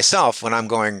for myself, when I'm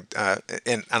going,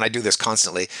 and I do this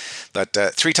constantly, but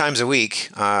 3 times a week,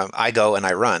 I go and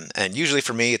I run. And usually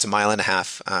for me, it's 1.5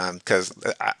 miles because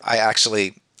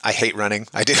I hate running.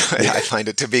 I do. I find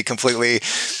it to be completely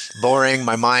boring.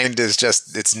 My mind is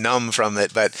it's numb from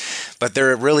it. But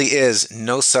there really is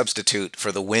no substitute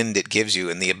for the wind it gives you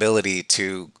and the ability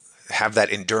to have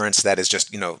that endurance that is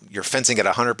just, you're fencing at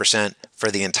 100% for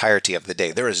the entirety of the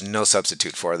day. There is no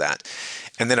substitute for that.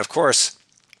 And then, of course,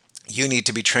 you need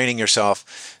to be training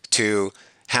yourself to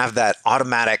have that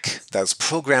automatic, those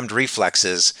programmed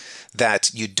reflexes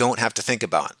that you don't have to think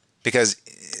about. Because,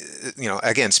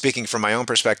 again, speaking from my own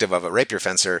perspective of a rapier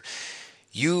fencer,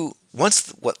 once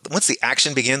the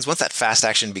action begins, once that fast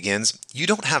action begins, you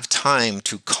don't have time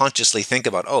to consciously think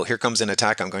about, oh, here comes an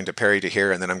attack, I'm going to parry to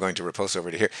here, and then I'm going to riposte over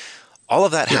to here. All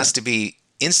of that has to be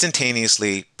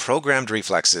instantaneously programmed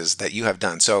reflexes that you have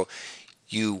done. So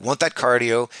you want that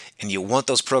cardio, and you want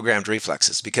those programmed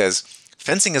reflexes, because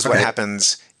fencing is what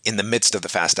happens in the midst of the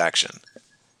fast action.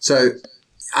 So,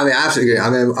 I mean, I absolutely agree. I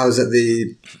mean, I was in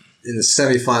the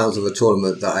semi-finals of a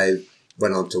tournament that I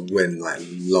went on to win like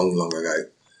long ago.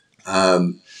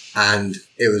 And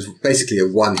it was basically a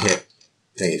one-hit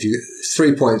thing. If you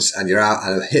 3 points and you're out,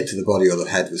 and a hit to the body or the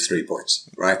head was 3 points,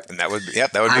 right? And that would be a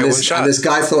one shot. And this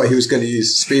guy thought he was going to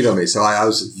use speed on me, so I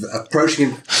was approaching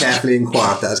him carefully,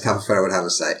 inquired as Capofero would have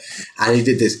us say, and he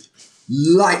did this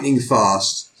lightning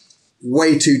fast,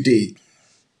 way too deep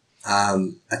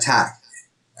attack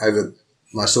over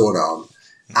my sword arm.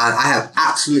 And I have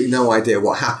absolutely no idea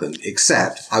what happened,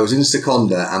 except I was in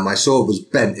Seconda and my sword was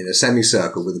bent in a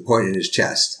semicircle with a point in his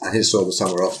chest, and his sword was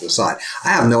somewhere off to the side. I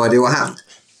have no idea what happened.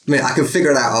 I mean, I can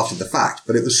figure it out after the fact,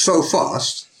 but it was so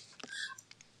fast,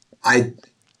 I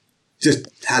just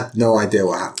had no idea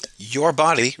what happened. Your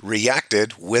body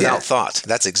reacted without thought.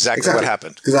 That's exactly what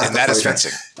happened. And that is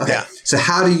fencing. Okay. Yeah. So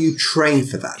how do you train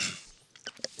for that?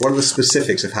 What are the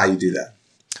specifics of how you do that?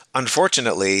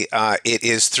 Unfortunately, it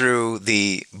is through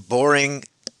the boring,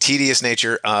 tedious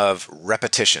nature of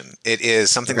repetition. It is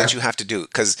something that you have to do,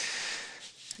 because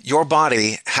your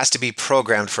body has to be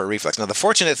programmed for a reflex. Now, the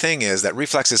fortunate thing is that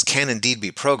reflexes can indeed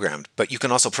be programmed, but you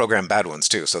can also program bad ones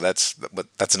too. So that's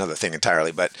another thing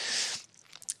entirely. But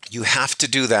you have to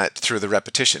do that through the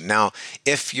repetition. Now,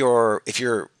 if you're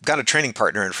got a training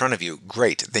partner in front of you,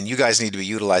 great. Then you guys need to be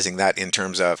utilizing that in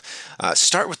terms of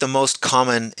start with the most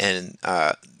common and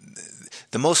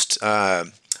the most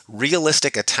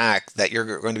realistic attack that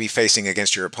you're going to be facing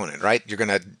against your opponent, right? You're going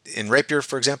to, in rapier,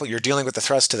 for example, you're dealing with the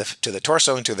thrust to the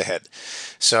torso and to the head.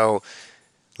 So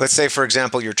let's say, for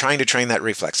example, you're trying to train that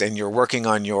reflex and you're working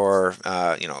on your,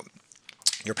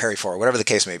 your parry forward, whatever the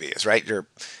case may be, is right.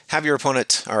 Have your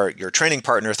opponent or your training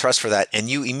partner thrust for that, and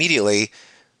you immediately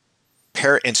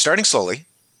and starting slowly,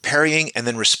 parrying and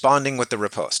then responding with the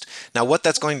riposte. Now, what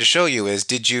that's going to show you is,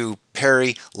 did you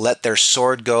parry, let their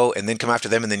sword go, and then come after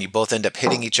them, and then you both end up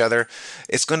hitting each other?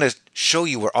 It's going to show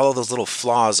you where all of those little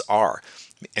flaws are.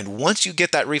 And once you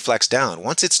get that reflex down,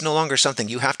 once it's no longer something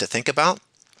you have to think about,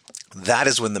 that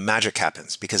is when the magic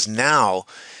happens, because now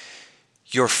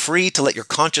you're free to let your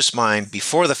conscious mind,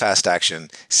 before the fast action,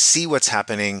 see what's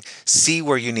happening, see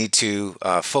where you need to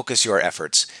focus your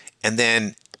efforts. And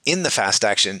then in the fast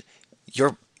action,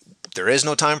 there is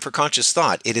no time for conscious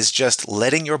thought. It is just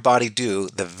letting your body do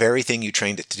the very thing you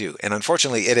trained it to do. And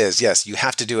unfortunately, it is, yes, you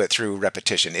have to do it through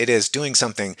repetition. It is doing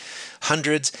something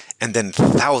hundreds and then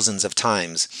thousands of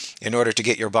times in order to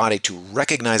get your body to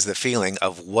recognize the feeling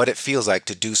of what it feels like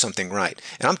to do something right.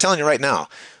 And I'm telling you right now,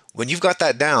 when you've got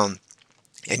that down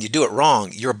and you do it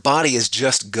wrong, your body is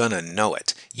just gonna know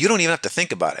it. You don't even have to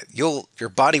think about it. Your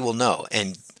body will know.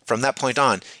 And from that point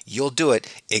on, you'll do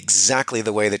it exactly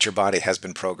the way that your body has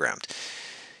been programmed.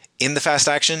 In the fast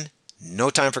action, no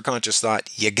time for conscious thought.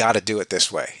 You got to do it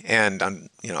this way. And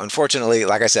unfortunately,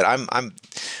 like I said,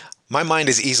 my mind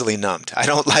is easily numbed. I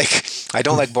don't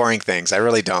like boring things. I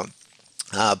really don't.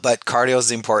 But cardio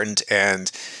is important, and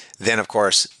then of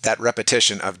course that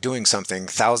repetition of doing something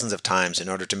thousands of times in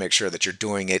order to make sure that you're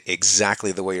doing it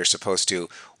exactly the way you're supposed to,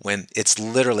 when it's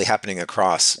literally happening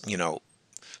across,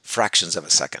 fractions of a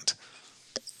second.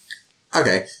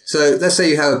 Okay, so let's say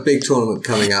you have a big tournament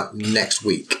coming up next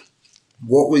week.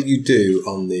 What will you do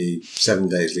on the 7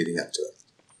 days leading up to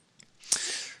it?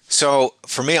 So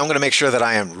for me, I'm going to make sure that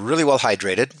I am really well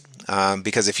hydrated,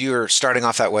 because if you're starting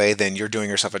off that way, then you're doing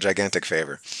yourself a gigantic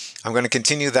favor. I'm going to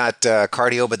continue that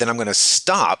cardio, but then I'm going to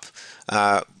stop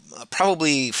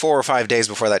probably 4 or 5 days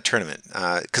before that tournament,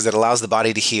 because it allows the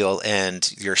body to heal,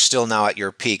 and you're still now at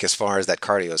your peak as far as that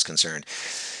cardio is concerned.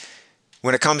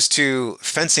 When it comes to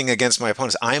fencing against my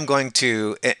opponents, I am going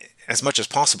to, as much as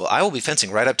possible, I will be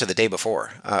fencing right up to the day before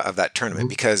of that tournament,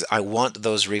 because I want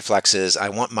those reflexes. I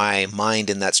want my mind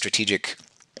in that strategic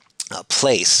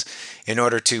place in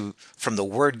order to, from the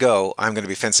word go, I'm going to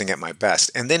be fencing at my best.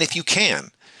 And then if you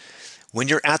can, when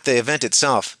you're at the event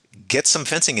itself, get some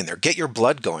fencing in there. Get your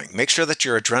blood going. Make sure that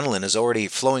your adrenaline is already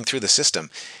flowing through the system.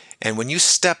 And when you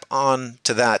step on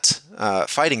to that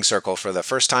fighting circle for the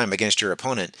first time against your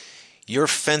opponent, you're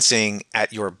fencing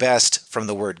at your best from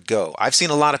the word go. I've seen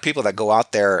a lot of people that go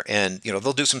out there and,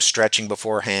 they'll do some stretching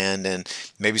beforehand and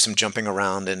maybe some jumping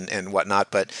around and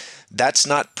whatnot, but that's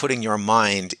not putting your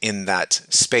mind in that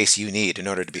space you need in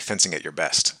order to be fencing at your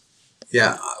best.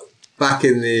 Yeah. Back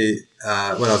in when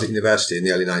I was at university in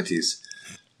the early 90s,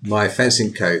 my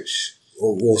fencing coach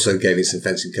also gave me some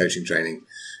fencing coaching training.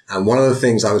 And one of the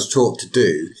things I was taught to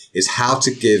do is how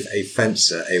to give a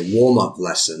fencer a warm-up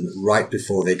lesson right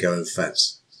before they go and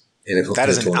fence. That in a is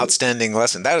an tournament. outstanding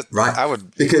lesson. That Right. I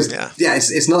would because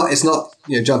it's not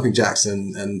jumping jacks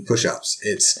and push-ups.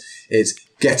 It's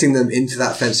getting them into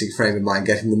that fencing frame of mind,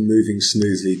 getting them moving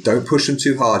smoothly. Don't push them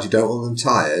too hard. You don't want them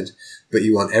tired, but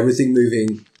you want everything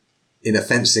moving in a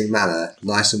fencing manner,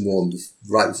 nice and warm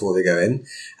right before they go in.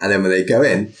 And then when they go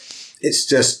in, it's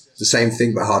just the same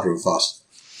thing but harder and faster.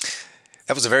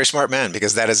 That was a very smart man,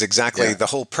 because that is exactly the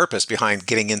whole purpose behind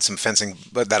getting in some fencing,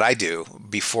 but that I do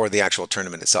before the actual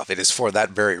tournament itself. It is for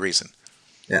that very reason.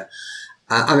 Yeah.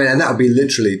 And that would be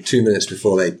literally 2 minutes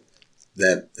before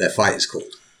their fight is called.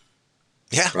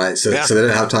 Yeah. Right. So they don't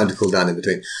have time to cool down in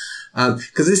between.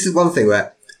 Because this is one thing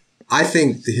where I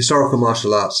think the historical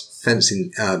martial arts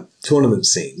fencing tournament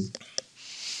scene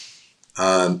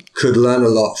could learn a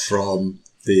lot from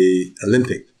the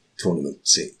Olympic tournament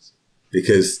scene,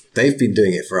 because they've been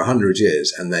doing it for 100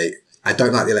 years, and I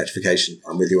don't like the electrification.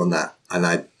 I'm with you on that. And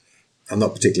I'm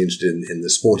not particularly interested in the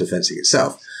sport of fencing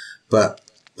itself, but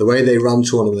the way they run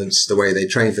tournaments, the way they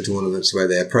train for tournaments, the way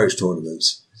they approach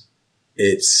tournaments,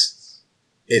 it's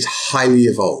highly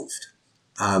evolved.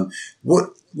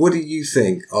 What do you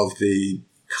think of the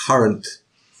current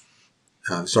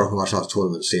historical martial arts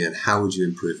tournament scene, and how would you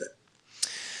improve it?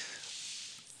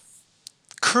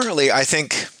 Currently, I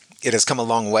think it has come a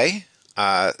long way.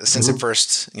 Since it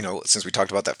first, since we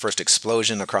talked about that first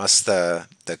explosion across the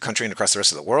country and across the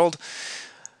rest of the world.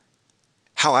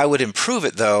 How I would improve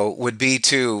it, though, would be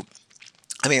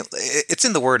it's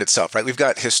in the word itself, right? We've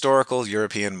got historical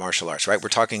European martial arts, right? We're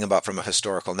talking about from a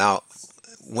historical. Now,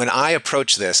 when I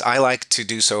approach this, I like to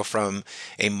do so from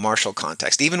a martial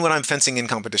context. Even when I'm fencing in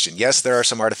competition, yes, there are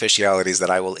some artificialities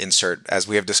that I will insert, as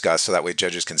we have discussed, so that way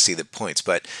judges can see the points.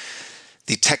 But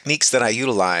the techniques that I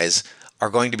utilize are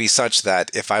going to be such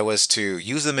that if I was to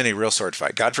use them in a real sword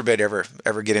fight, God forbid ever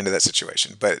get into that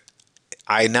situation, but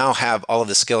I now have all of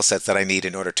the skill sets that I need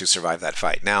in order to survive that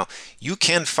fight. Now, you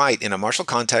can fight in a martial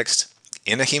context,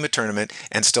 in a HEMA tournament,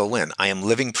 and still win. I am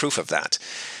living proof of that.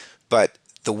 But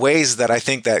the ways that I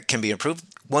think that can be improved,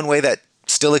 one way that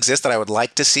still exists that I would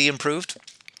like to see improved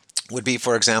would be,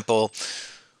 for example,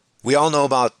 we all know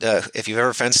about, if you've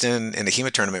ever fenced in a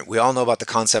HEMA tournament, we all know about the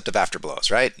concept of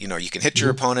afterblows, right? You can hit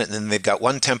your opponent, and then they've got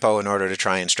one tempo in order to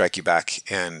try and strike you back.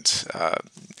 And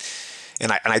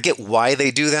I get why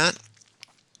they do that,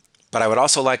 but I would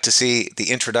also like to see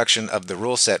the introduction of the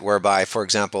rule set whereby, for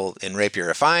example, in rapier,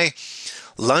 if I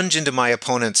lunge into my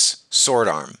opponent's sword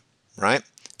arm, right?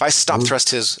 If I stop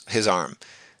thrust his arm,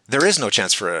 there is no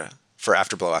chance for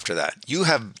afterblow after that. You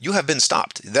have been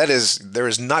stopped. There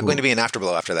is not going to be an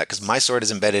afterblow after that, because my sword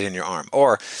is embedded in your arm.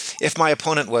 Or if my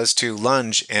opponent was to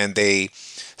lunge and they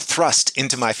thrust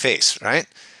into my face, right?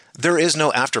 There is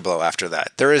no afterblow after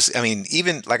that. There is,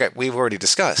 even like we've already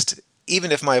discussed,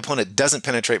 even if my opponent doesn't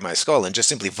penetrate my skull and just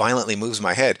simply violently moves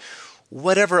my head,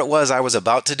 whatever it was I was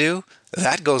about to do,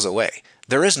 that goes away.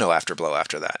 There is no afterblow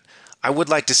after that. I would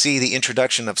like to see the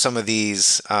introduction of some of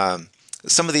these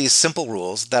simple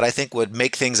rules that I think would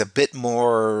make things a bit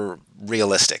more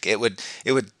realistic. It would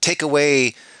take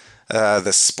away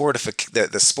the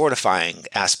sportifying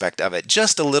aspect of it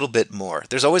just a little bit more.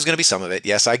 There's always going to be some of it.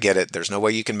 Yes, I get it. There's no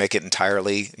way you can make it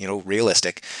entirely,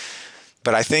 realistic.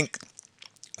 But I think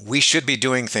we should be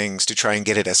doing things to try and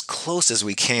get it as close as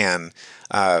we can,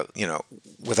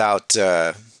 without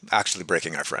actually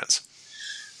breaking our friends.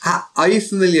 Are you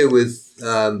familiar with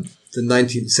the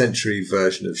 19th century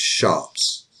version of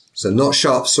sharps? So not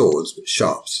sharp swords, but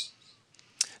sharps.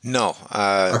 No.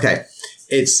 Okay.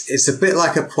 It's a bit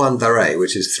like a point d'arrêt,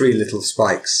 which is 3 little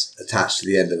spikes attached to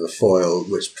the end of a foil,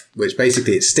 which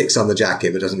basically it sticks on the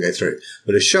jacket but doesn't go through.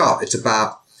 But a sharp, it's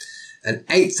about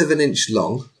 1/8 of an inch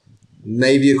long,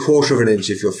 maybe 1/4 of an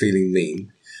inch if you're feeling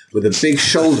mean, with a big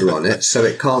shoulder on it so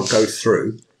it can't go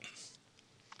through.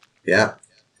 Yeah.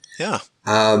 Yeah.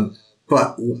 And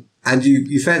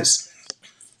you fence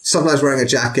sometimes wearing a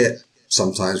jacket,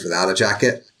 sometimes without a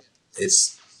jacket.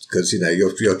 It's because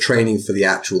you're training for the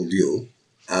actual duel,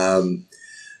 and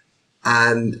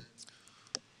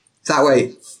that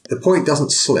way the point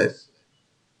doesn't slip.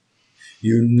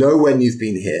 You know when you've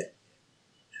been hit.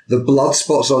 The blood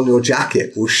spots on your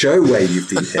jacket will show where you've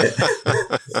been hit,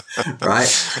 right?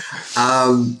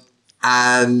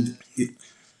 And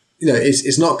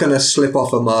it's not going to slip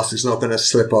off a mask. It's not going to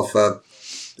slip off the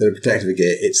protective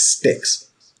gear. It sticks,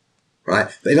 right?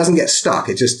 But it doesn't get stuck.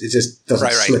 It just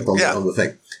doesn't slip on the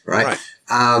thing, right?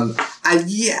 And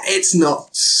it's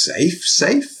not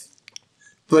safe,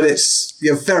 but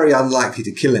you're very unlikely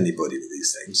to kill anybody with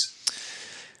these things.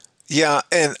 Yeah,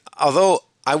 and although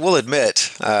I will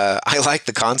admit, I like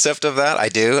the concept of that. I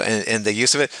do, and the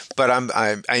use of it. But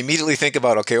I immediately think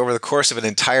about, okay, over the course of an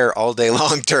entire all day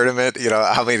long tournament,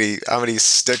 how many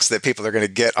sticks that people are going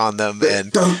to get on them, But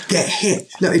and don't get hit.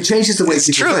 No, it changes the way it's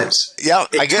people true. fence. Yeah,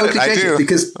 I get it. I do.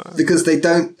 Because they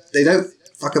don't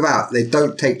fuck about. They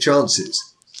don't take chances.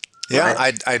 Yeah,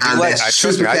 Right? I do And like. they're Trust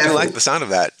me, super I do careful. like the sound of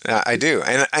that. I do,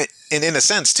 and in a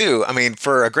sense too. I mean,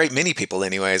 for a great many people,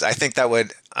 anyways, I think that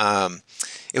would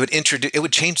it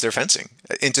would change their fencing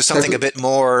into something a Totally. bit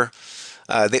more.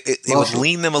 It would Martial.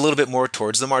 lean them a little bit more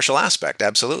towards the martial aspect.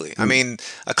 Absolutely. I mean,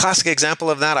 a classic example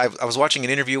of that. I was watching an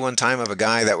interview one time of a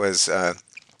guy that was.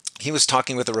 He was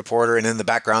talking with a reporter, and in the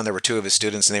background there were two of his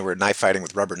students, and they were knife fighting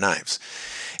with rubber knives.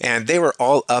 And they were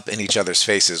all up in each other's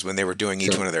faces when they were doing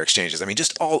each Sure. one of their exchanges. I mean,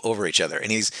 just all over each other.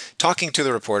 And he's talking to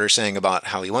the reporter saying about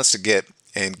how he wants to get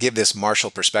and give this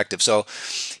martial perspective. So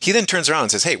he then turns around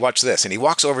and says, "Hey, watch this." And he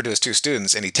walks over to his two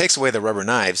students and he takes away the rubber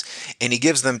knives and he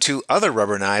gives them two other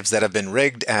rubber knives that have been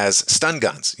rigged as stun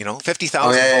guns, Oh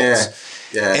 50,000 yeah. volts.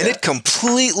 And Yeah. it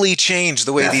completely changed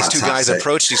the way Yeah, these two guys fantastic.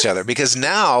 approached each other, because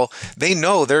now they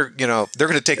know they're going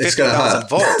to take It's gonna 50,000 hurt.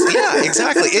 volts. Yeah,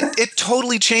 exactly. It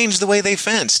totally changed the way they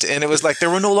fenced. And it was like they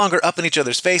were no longer up in each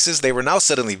other's faces. They were now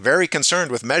suddenly very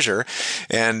concerned with measure.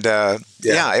 And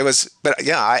it was, but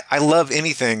yeah, I love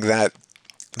anything that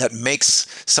makes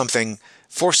something,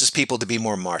 forces people to be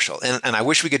more martial. And I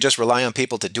wish we could just rely on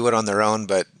people to do it on their own,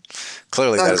 but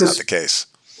clearly No, that is not the case.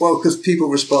 Well, because people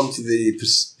respond to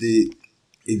the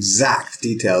exact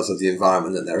details of the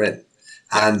environment that they're in,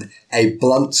 and a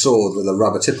blunt sword with a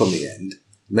rubber tip on the end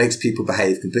makes people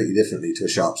behave completely differently to a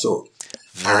sharp sword.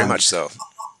 Very much so.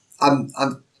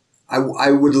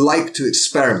 I would like to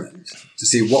experiment to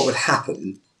see what would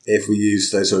happen if we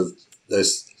used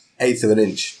those eighth of an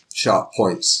inch sharp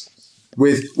points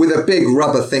with a big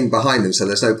rubber thing behind them, so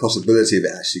there's no possibility of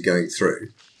it actually going through.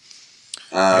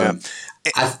 I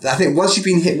think once you've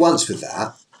been hit once with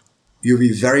that, you'll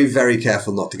be very, very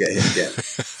careful not to get hit again.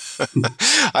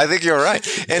 I think you're right.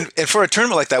 And for a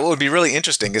tournament like that, what would be really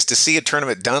interesting is to see a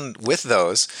tournament done with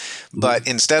those, but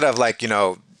instead of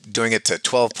doing it to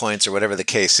 12 points or whatever the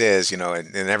case is,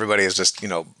 and everybody is just,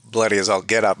 bloody as all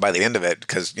get up by the end of it,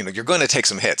 because, you're going to take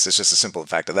some hits. It's just a simple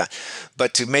fact of that.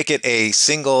 But to make it a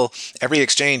single, every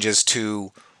exchange is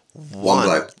to one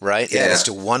blow. right? Yeah, it's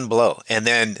to one blow. And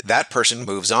then that person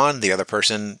moves on. The other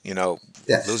person,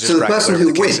 loses. So the person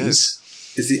who wins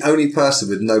is the only person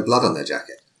with no blood on their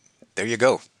jacket. There you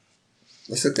go.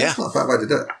 That's not a bad way to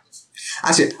do it.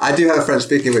 Actually, I do have a friend,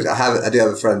 speaking of which, I do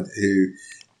have a friend who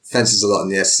fences a lot in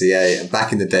the SCA, and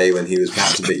back in the day when he was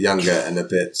perhaps a bit younger and a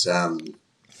bit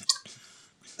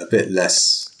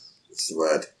less, what's the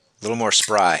word? A little more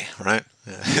spry, right?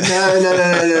 No.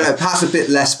 Perhaps a bit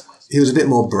less. He was a bit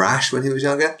more brash when he was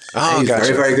younger. Oh, and he was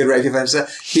gotcha. a very, very good rapier fencer.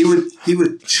 He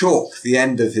would chalk the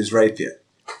end of his rapier.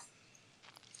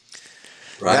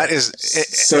 Right. That is.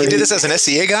 He did this as an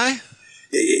SCA guy?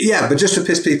 Yeah, but just to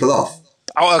piss people off.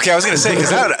 Oh, okay. I was going to say,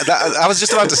 because I was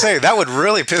just about to say that would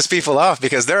really piss people off,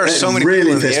 because there are so many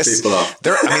really people in piss people off.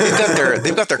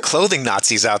 They've got their clothing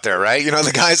Nazis out there, right?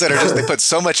 The guys that are they put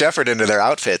so much effort into their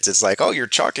outfits. It's like, oh, you're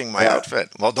chalking my outfit.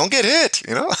 Well, don't get hit,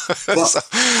 Well,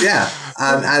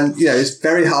 and it's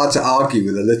very hard to argue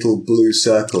with a little blue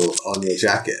circle on your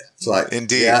jacket. It's like,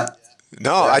 indeed. Yeah,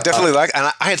 no, I definitely like,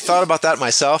 and I had thought about that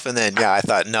myself, and then I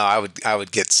thought, no, I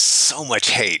would get so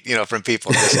much hate, from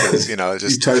people, just because, you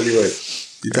totally would.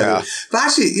 Would. But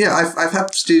actually, I've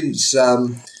had students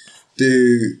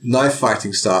do knife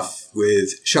fighting stuff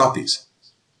with Sharpies,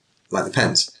 like the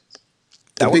pens.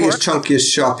 The biggest,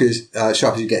 chunkiest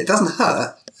Sharpies you get. It doesn't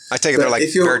hurt. I take it they're like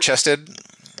bare-chested.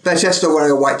 Bare-chested, or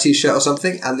wearing a white t-shirt or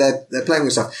something, and they're playing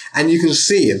with stuff, and you can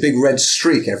see a big red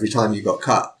streak every time you got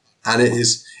cut, and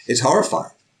it's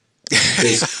horrifying.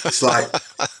 It's like,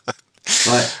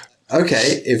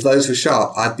 okay, if those were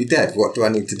sharp, I'd be dead. What do I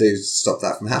need to do to stop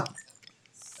that from happening?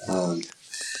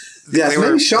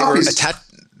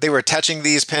 They were attaching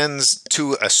these pens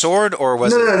to a sword, or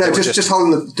was no, just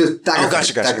holding the dagger. Oh,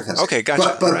 gotcha. Dagger fence. Okay,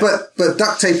 gotcha. But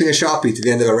duct taping a Sharpie to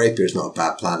the end of a rapier is not a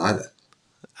bad plan either.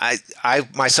 I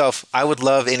myself, I would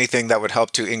love anything that would help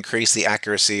to increase the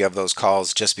accuracy of those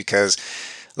calls, just because,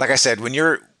 like I said, when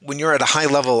you're at a high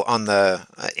level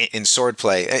in sword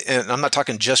play, and I'm not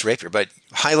talking just rapier, but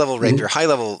high level rapier, high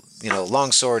level,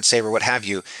 long sword, saber, what have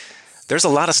you, there's a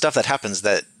lot of stuff that happens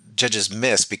that judges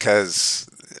miss because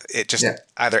it just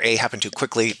either A, happened too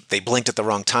quickly, they blinked at the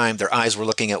wrong time, their eyes were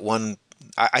looking at one.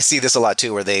 I see this a lot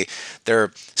too, where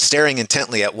they're staring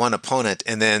intently at one opponent,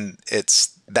 and then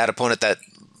it's that opponent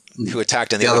who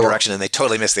attacked in the other direction, and they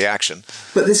totally miss the action.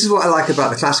 But this is what I like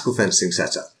about the classical fencing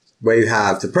setup, where you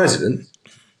have the president,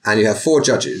 and you have 4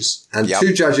 judges, and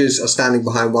 2 judges are standing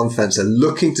behind one fencer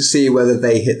looking to see whether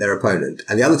they hit their opponent,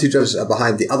 and the other 2 judges are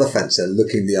behind the other fencer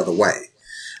looking the other way.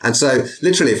 And so,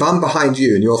 literally, if I'm behind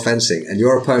you and you're fencing and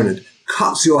your opponent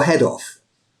cuts your head off,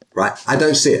 right, I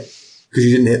don't see it because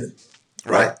you didn't hit them,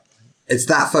 right? It's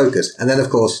that focused. And then, of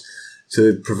course,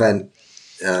 to prevent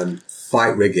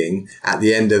fight rigging, at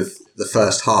the end of the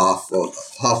first half or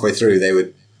halfway through, they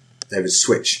would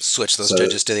switch those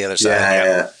judges to the other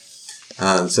side.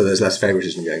 So there's less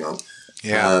favoritism going on.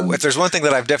 If there's one thing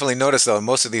that I've definitely noticed, though, in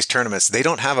most of these tournaments, they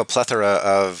don't have a plethora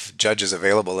of judges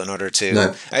available in order to...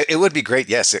 No. It would be great,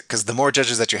 yes, because the more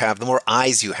judges that you have, the more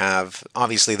eyes you have,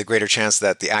 obviously the greater chance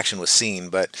that the action was seen.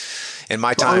 But in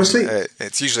my time, honestly,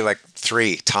 it's usually like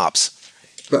 3 tops.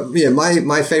 But yeah,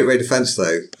 my favorite defense,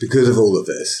 though, because of all of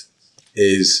this,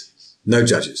 is no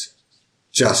judges.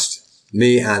 Just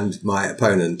me and my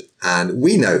opponent, and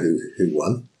we know who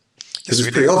won. Because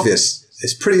it's pretty obvious.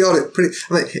 It's pretty odd. I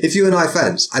mean, if you and I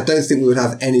fence, I don't think we would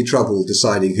have any trouble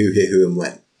deciding who hit who and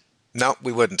when. No,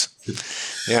 we wouldn't.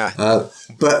 Yeah.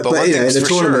 But you know, in a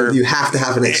tournament, you have to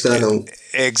have an external...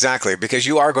 Exactly, because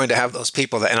you are going to have those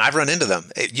people that, and I've run into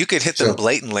them. You could hit them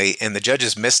blatantly, and the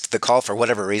judges missed the call for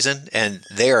whatever reason, and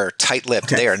they are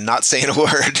tight-lipped. Okay. They are not saying a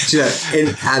word.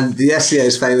 And the SCA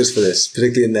is famous for this,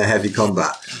 particularly in their heavy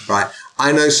combat, right?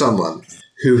 I know someone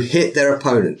who hit their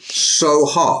opponent so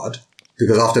hard,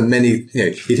 because after many,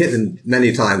 he'd hit them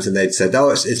many times and they'd said,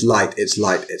 oh, it's light.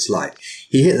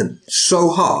 He hit them so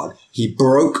hard, he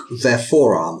broke their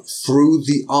forearm through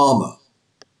the armor,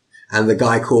 and the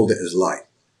guy called it as light.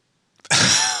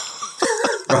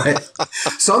 Right?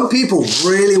 Some people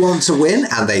really want to win,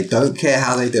 and they don't care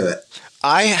how they do it.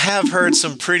 I have heard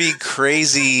some pretty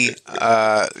crazy,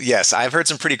 I've heard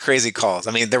some pretty crazy calls.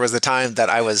 I mean, there was the time that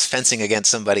I was fencing against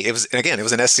somebody. It was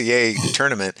an SCA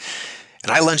tournament,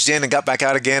 and I lunged in and got back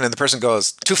out again, and the person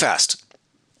goes, too fast.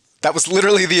 That was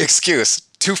literally the excuse.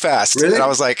 Too fast. Really? And I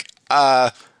was like,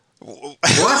 what?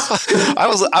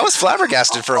 I was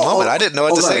flabbergasted for a moment. I didn't know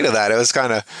what to say to that. It was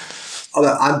kind of...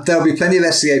 There'll be plenty of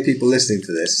SCA people listening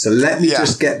to this, so let me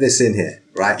just get this in here,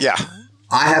 right? Yeah.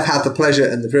 I have had the pleasure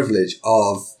and the privilege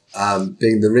of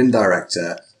being the ring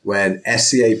director when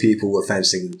SCA people were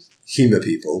fencing HEMA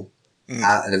people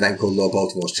at an event called Lord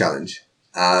Baltimore's Challenge.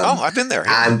 I've been there.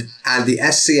 Yeah. And the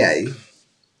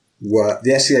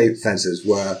SCA fencers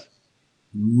were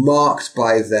marked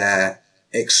by their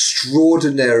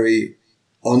extraordinary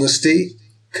honesty,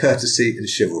 courtesy, and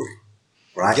chivalry.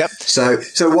 Right. Yep. So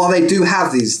while they do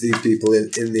have these people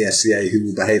in the SCA who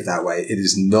will behave that way, it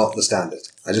is not the standard.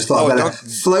 I just thought I'd better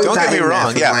float that in. Don't get me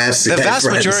wrong. The vast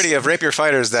majority of rapier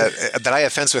fighters that I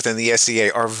have fenced with in the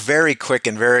SCA are very quick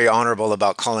and very honorable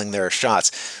about calling their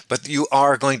shots. But you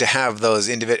are going to have those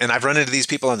individuals, and I've run into these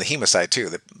people on the HEMA side too.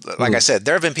 Like I said,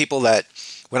 there have been people that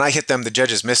when I hit them, the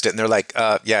judges missed it, and they're like,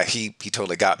 he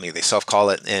totally got me. They self-call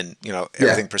it, and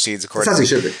everything proceeds accordingly. That's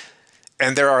how it should be.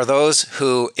 And there are those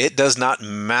who it does not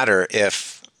matter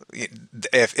if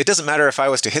it doesn't matter if I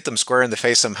was to hit them square in the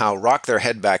face somehow, rock their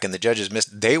head back, and the judges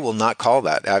missed. They will not call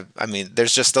that. I mean,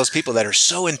 there's just those people that are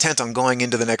so intent on going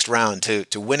into the next round to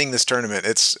winning this tournament.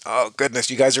 It's, oh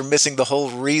goodness, you guys are missing the whole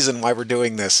reason why we're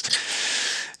doing this.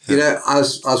 I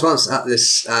was once at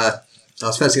this. I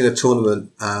was fencing in a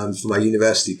tournament for my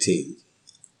university team,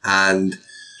 and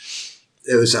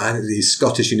it was the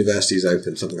Scottish Universities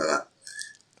Open, something like that,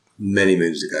 many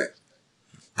moons ago.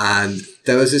 And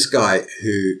there was this guy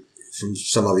who, from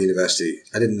some other university,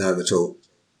 I didn't know him at all,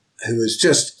 who was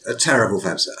just a terrible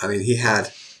fencer. I mean,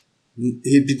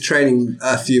 he'd been training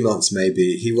a few months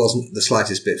maybe. He wasn't the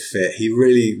slightest bit fit. He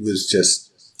really was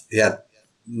he had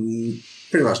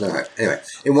pretty much no hope. Anyway,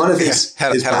 in one of his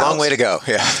had bouts, a long way to go.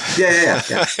 Yeah.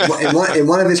 In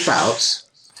one of his bouts,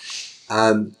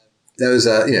 there was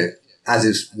as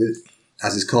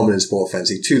is common in sport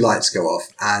fencing, 2 lights go off,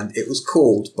 and it was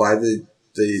called by the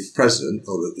president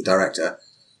or the director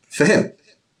for him.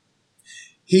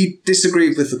 He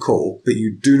disagreed with the call, but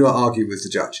you do not argue with the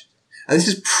judge. And this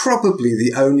is probably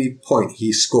the only point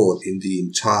he scored in the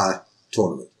entire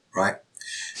tournament, right?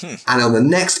 And on the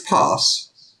next pass,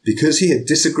 because he had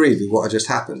disagreed with what had just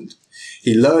happened,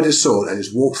 he lowered his sword and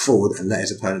just walked forward and let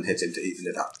his opponent hit him to even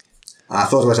it up. And I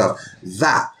thought to myself,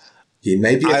 he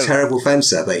may be a terrible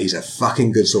fencer, but he's a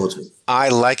fucking good swordsman. I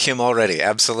like him already,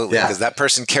 absolutely, because that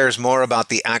person cares more about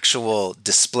the actual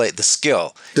display, the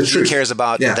skill. He cares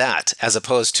about that as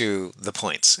opposed to the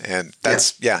points. And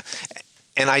that's,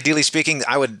 And ideally speaking,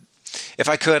 I would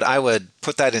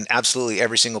put that in absolutely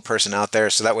every single person out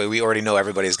there, so that way we already know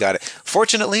everybody's got it.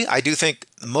 Fortunately, I do think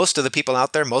most of the people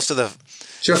out there, most of the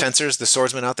fencers, the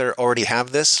swordsmen out there already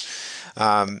have this.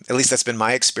 At least that's been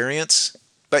my experience.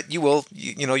 but you'll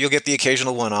get the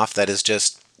occasional one-off that is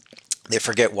just they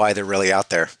forget why they're really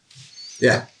out there.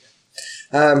 Yeah.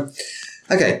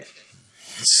 Okay.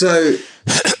 So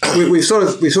we've sort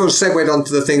of segued on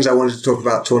to the things I wanted to talk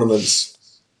about, tournaments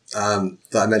that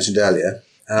I mentioned earlier.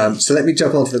 So let me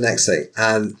jump on to the next thing.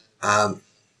 And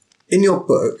in your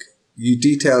book, you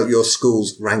detail your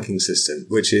school's ranking system,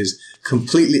 which is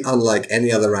completely unlike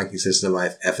any other ranking system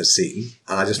I've ever seen.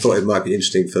 And I just thought it might be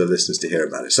interesting for the listeners to hear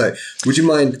about it. So would you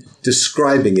mind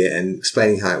describing it and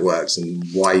explaining how it works and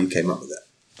why you came up with it?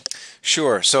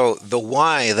 Sure. So the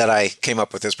why that I came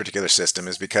up with this particular system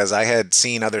is because I had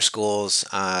seen other schools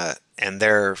and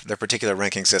their particular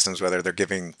ranking systems, whether they're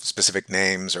giving specific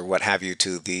names or what have you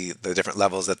to the different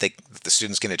levels that the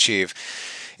students can achieve.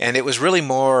 And it was really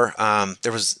more,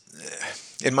 there was,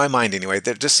 in my mind anyway,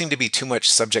 there just seemed to be too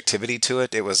much subjectivity to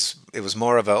it. It was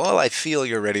more of I feel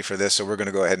you're ready for this, so we're going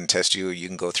to go ahead and test you. You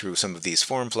can go through some of these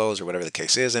form flows or whatever the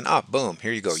case is, and boom,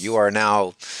 here you go. You are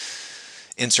now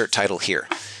insert title here.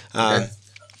 Okay.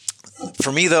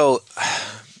 For me, though,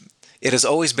 it has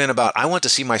always been about I want to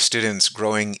see my students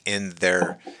growing in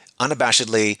their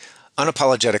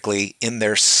unapologetically in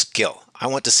their skill. I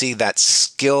want to see that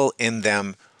skill in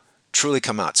them truly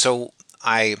come out. So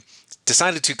I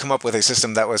decided to come up with a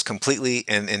system that was completely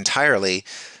and entirely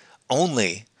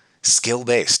only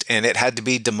skill-based, and it had to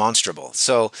be demonstrable.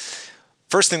 So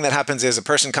first thing that happens is a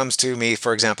person comes to me,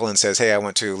 for example, and says, hey, I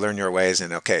want to learn your ways.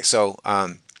 And okay, so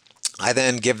I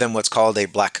then give them what's called a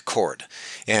black cord,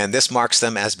 and this marks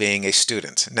them as being a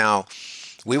student. Now,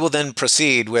 we will then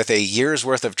proceed with a year's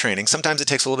worth of training. Sometimes it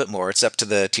takes a little bit more. It's up to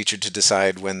the teacher to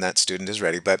decide when that student is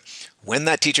ready. But when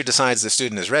that teacher decides the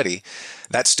student is ready,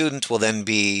 that student will then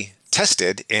be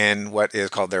tested in what is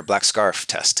called their black scarf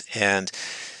test. And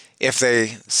if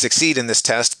they succeed in this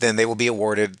test, then they will be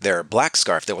awarded their black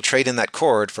scarf. They will trade in that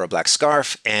cord for a black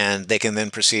scarf, and they can then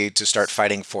proceed to start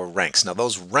fighting for ranks. Now,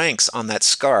 those ranks on that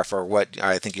scarf are what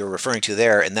I think you're referring to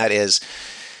there, and that is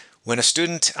when a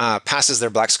student passes their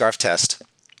black scarf test,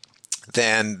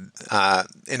 then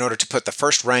in order to put the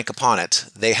first rank upon it,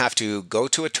 they have to go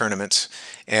to a tournament,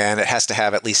 and it has to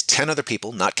have at least 10 other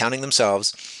people, not counting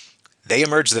themselves. They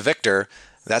emerge the victor.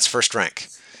 That's first rank.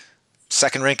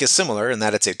 Second rank is similar in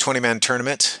that it's a 20-man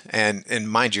tournament, and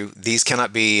mind you, these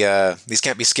can't be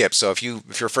skipped. So if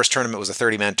your first tournament was a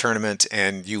 30-man tournament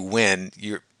and you win,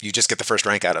 you just get the first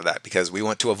rank out of that, because we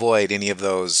want to avoid any of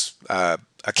those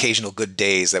occasional good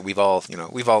days that we all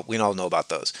know about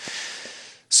those.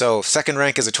 So second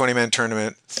rank is a 20-man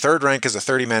tournament, third rank is a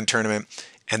 30-man tournament,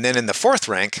 and then in the fourth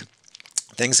rank,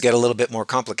 things get a little bit more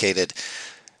complicated.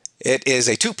 It is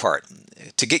a two-part.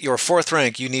 To get your fourth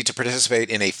rank, you need to participate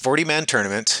in a 40-man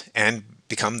tournament and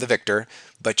become the victor,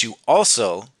 but you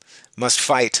also must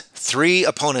fight 3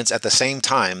 opponents at the same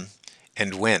time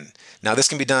and win. Now, this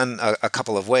can be done a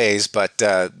couple of ways, but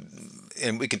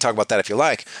and we can talk about that if you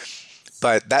like,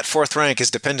 but that fourth rank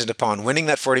is dependent upon winning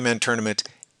that 40-man tournament,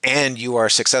 and you are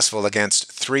successful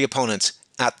against 3 opponents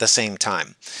at the same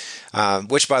time.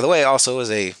 Which, by the way, also is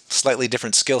a slightly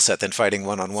different skill set than fighting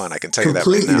one-on-one. I can tell you that right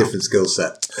now. Completely different skill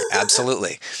set.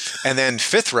 Absolutely. And then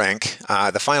fifth rank,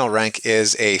 the final rank,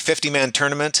 is a 50-man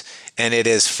tournament, and it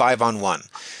is 5-on-1.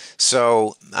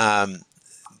 So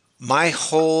my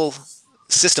whole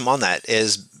system on that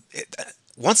is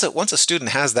once a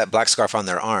student has that black scarf on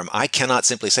their arm, I cannot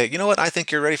simply say, you know what, I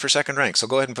think you're ready for second rank, so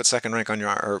go ahead and put second rank on your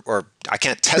arm, or I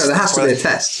can't test. No, there has to be a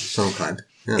test of some kind.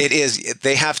 Yeah. It is.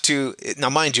 They have to.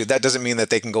 Now, mind you, that doesn't mean that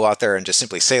they can go out there and just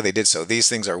simply say they did so. These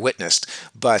things are witnessed.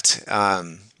 But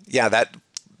that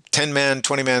 10-man,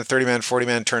 20-man, 30-man,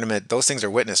 40-man tournament, those things are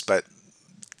witnessed. But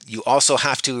you also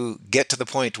have to get to the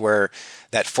point where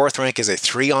that fourth rank is a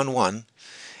 3-on-1,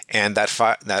 and that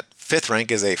fifth rank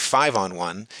is a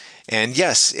 5-on-1. And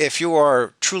yes, if you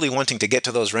are truly wanting to get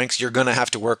to those ranks, you're going to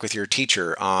have to work with your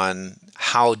teacher on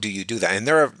how do you do that. And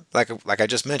there are, like I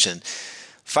just mentioned,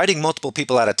 fighting multiple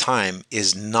people at a time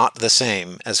is not the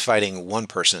same as fighting one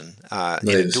person in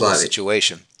a duel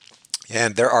situation.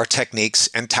 And there are techniques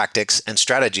and tactics and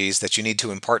strategies that you need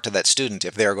to impart to that student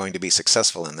if they are going to be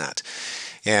successful in that.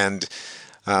 And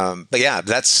but yeah,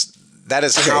 that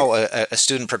is okay. How a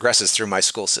student progresses through my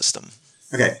school system.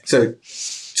 Okay, so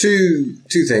two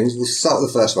things. We'll start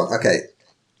with the first one. Okay,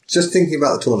 just thinking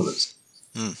about the tournaments.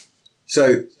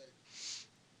 So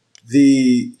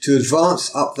to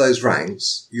advance up those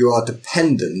ranks, you are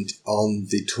dependent on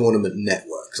the tournament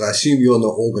network. Because I assume you're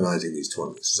not organizing these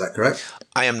tournaments. Is that correct?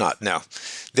 I am not. No,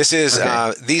 this is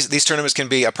okay. These tournaments can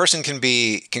be, a person can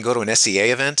go to an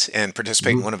SCA event and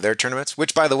participate in one of their tournaments.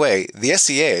 Which, by the way, the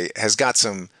SCA has got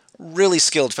some really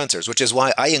skilled fencers, which is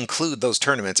why I include those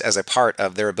tournaments as a part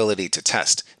of their ability to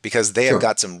test, because they have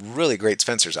got some really great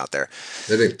fencers out there.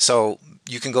 Maybe. So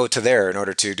you can go to there in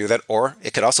order to do that, or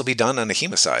it could also be done on the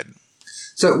HEMA side.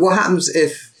 So what happens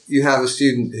if you have a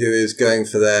student who is going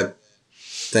for their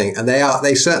thing, and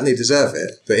they certainly deserve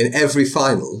it, but in every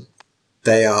final,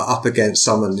 they are up against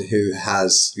someone who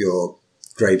has your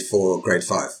grade 4 or grade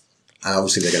 5, and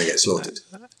obviously they're going to get slaughtered.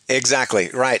 Exactly,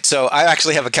 right. So I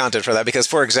actually have accounted for that because,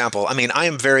 for example, I mean, I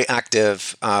am very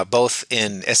active both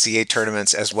in SCA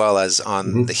tournaments as well as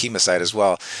on the HEMA side as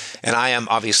well. And I am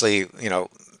obviously,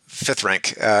 5th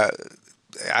rank.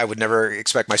 I would never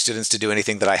expect my students to do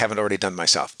anything that I haven't already done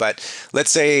myself. But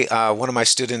let's say one of my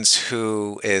students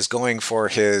who is going for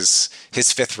his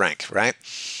 5th rank, right?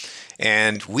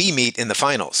 And we meet in the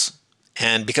finals.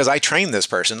 And because I train this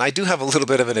person, I do have a little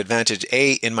bit of an advantage,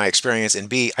 A, in my experience, and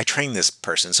B, I train this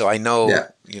person. So I know,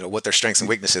 what their strengths and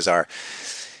weaknesses are.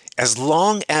 As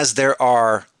long as there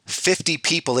are 50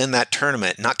 people in that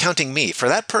tournament, not counting me, for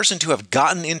that person to have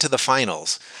gotten into the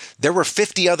finals, there were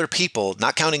 50 other people,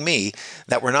 not counting me,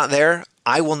 that were not there.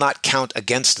 I will not count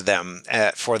against them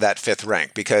for that 5th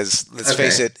rank because, let's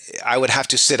face it, I would have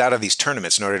to sit out of these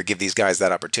tournaments in order to give these guys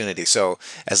that opportunity. So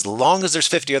as long as there's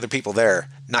 50 other people there,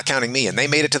 not counting me, and they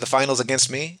made it to the finals against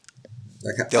me,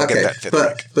 they'll get that 5th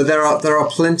rank. But there are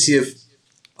plenty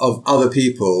of other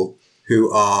people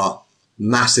who are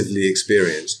massively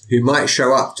experienced who might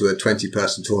show up to a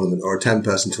 20-person tournament or a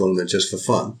 10-person tournament just for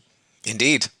fun.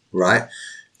 Indeed. Right?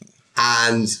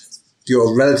 And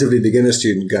your relatively beginner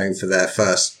student going for their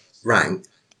first rank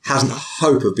hasn't a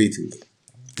hope of beating them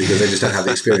because they just don't have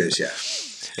the experience yet.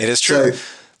 It is true.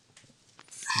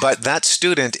 But that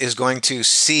student is going to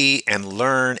see and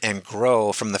learn and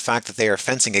grow from the fact that they are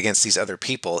fencing against these other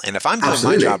people. And if I'm doing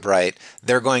my job right,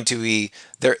 they're going to see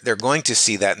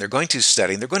that, and they're going to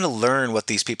study, and they're going to learn what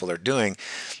these people are doing.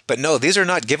 But no, these are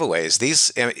not giveaways.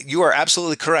 You are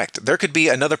absolutely correct. There could be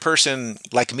another person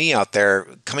like me out there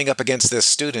coming up against this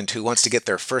student who wants to get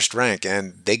their first rank,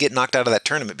 and they get knocked out of that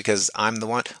tournament because I'm the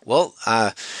one. Well,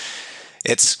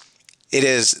 it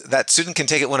is that student can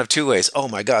take it one of two ways. Oh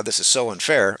my God, this is so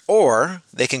unfair. Or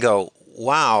they can go,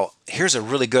 wow, here's a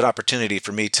really good opportunity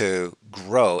for me to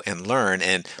grow and learn.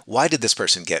 And why did this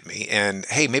person get me? And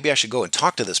hey, maybe I should go and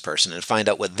talk to this person and find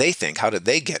out what they think. How did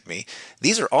they get me?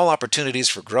 These are all opportunities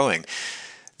for growing.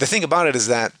 The thing about it is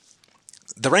that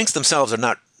the ranks themselves are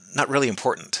not really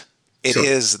important. It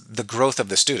is the growth of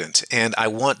the student. And I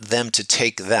want them to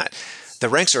take that. The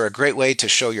ranks are a great way to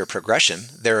show your progression.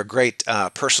 They're a great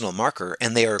personal marker,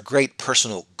 and they are great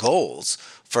personal goals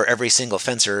for every single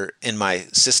fencer in my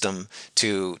system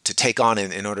to take on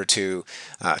in order to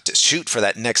shoot for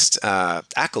that next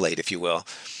accolade, if you will.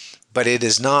 But it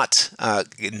is not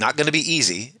going to be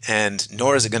easy, and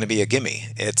nor is it going to be a gimme.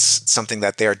 It's something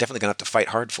that they are definitely going to have to fight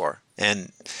hard for,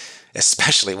 and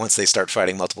especially once they start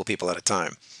fighting multiple people at a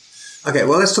time. Okay,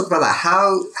 well, let's talk about that.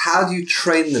 How do you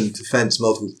train them to fence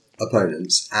multiple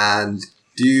opponents, and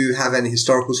do you have any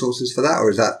historical sources for that,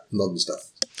 or is that modern stuff?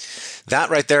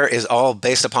 That right there is all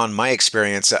based upon my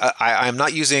experience. I'm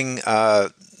not using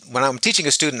when I'm teaching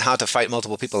a student how to fight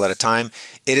multiple people at a time,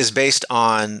 it is based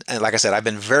on, and like I said, I've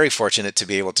been very fortunate to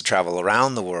be able to travel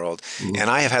around the world,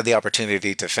 and I have had the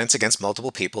opportunity to fence against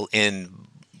multiple people in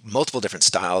multiple different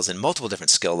styles and multiple different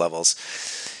skill levels.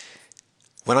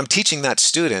 When I'm teaching that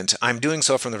student, I'm doing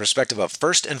so from the perspective of,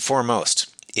 first and foremost,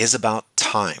 is about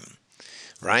time,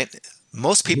 right?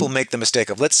 Most people make the mistake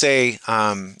of, let's say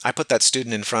I put that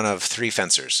student in front of 3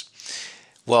 fencers.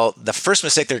 Well, the first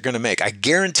mistake they're going to make, I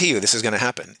guarantee you this is going to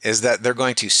happen, is that they're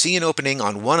going to see an opening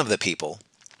on one of the people,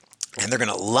 and they're going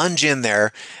to lunge in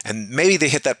there, and maybe they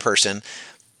hit that person,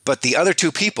 but the other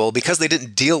 2 people, because they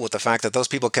didn't deal with the fact that those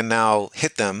people can now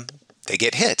hit them, they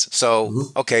get hit.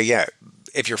 So, okay, yeah,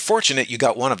 if you're fortunate, you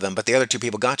got one of them, but the other 2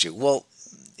 people got you. Well,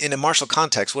 in a martial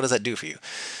context, what does that do for you?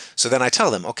 So then I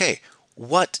tell them, okay,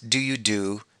 what do you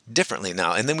do differently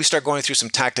now? And then we start going through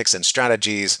some tactics and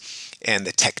strategies and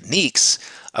the techniques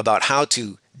about how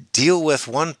to deal with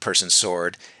one person's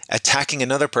sword, attacking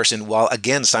another person while,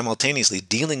 again, simultaneously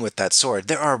dealing with that sword.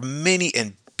 There are many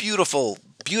and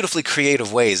beautifully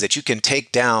creative ways that you can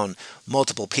take down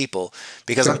multiple people,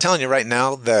 because I'm telling you right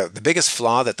now, the biggest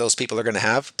flaw that those people are going to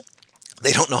have,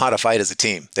 they don't know how to fight as a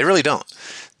team. They really don't.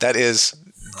 That is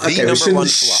the number one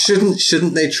flaw.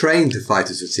 Shouldn't they train to fight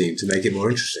as a team to make it more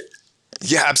interesting?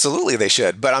 Yeah, absolutely they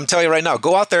should. But I'm telling you right now,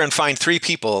 go out there and find 3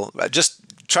 people. Just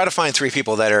try to find 3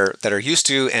 people that are used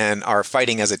to and are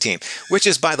fighting as a team, which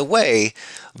is, by the way,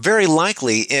 very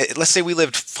likely, let's say we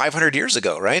lived 500 years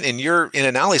ago, right? And you're in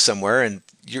an alley somewhere and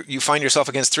you find yourself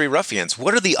against three ruffians.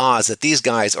 What are the odds that these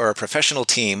guys are a professional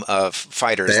team of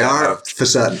fighters? They are for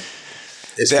certain.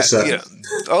 It's for certain.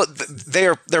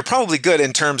 They're probably good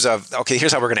in terms of, okay,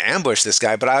 here's how we're going to ambush this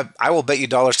guy, but I will bet you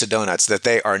dollars to donuts that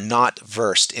they are not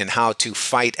versed in how to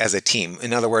fight as a team.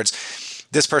 In other words,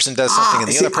 this person does something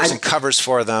and the other person covers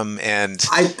for them. And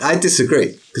I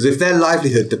disagree, because if their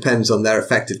livelihood depends on their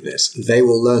effectiveness, they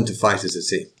will learn to fight as a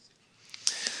team.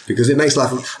 Because it makes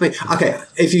life. I mean, okay,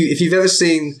 if you've ever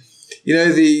seen,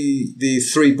 the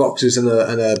three boxes and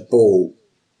a ball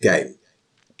game.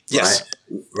 Yes.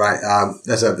 Right.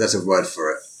 There's a word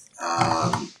for it.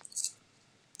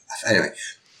 Anyway.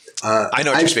 I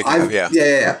know what you're speaking of, yeah.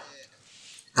 Yeah.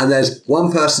 And there's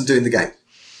one person doing the game,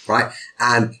 right?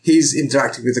 And he's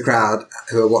interacting with the crowd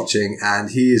who are watching,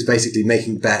 and he is basically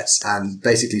making bets and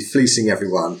basically fleecing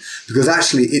everyone, because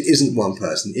actually it isn't one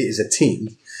person, it is a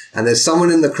team. And there's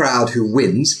someone in the crowd who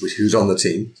wins, who's on the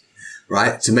team,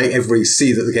 right? To make everybody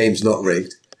see that the game's not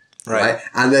rigged. Right.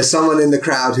 And there's someone in the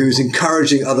crowd who's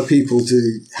encouraging other people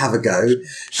to have a go.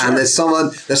 Sure. And there's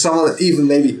someone even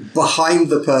maybe behind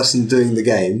the person doing the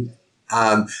game,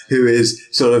 who is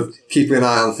sort of keeping an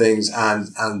eye on things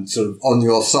and sort of on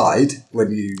your side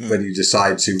when you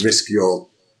decide to risk your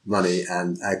money,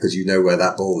 and because you know where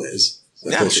that ball is.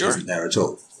 Of course, it isn't there at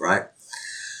all, right?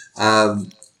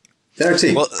 They're a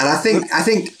team. Well, and I think,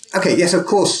 okay, yes, of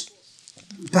course,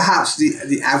 perhaps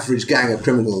the average gang of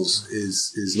criminals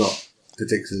is not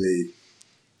particularly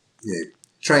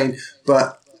trained,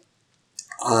 but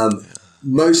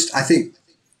most, I think,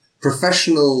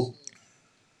 professional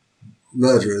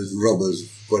murderers, robbers,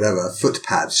 whatever,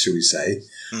 footpads, should we say,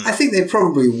 I think they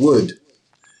probably would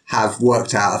have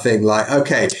worked out a thing like,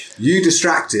 okay, you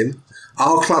distract him,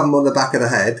 I'll club him on the back of the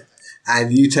head,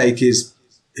 and you take his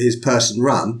purse and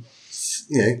run.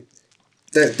 They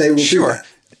will do that.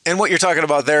 And what you're talking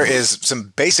about there is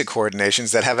some basic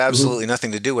coordinations that have absolutely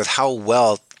nothing to do with how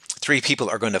well three people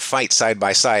are going to fight side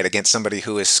by side against somebody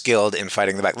who is skilled in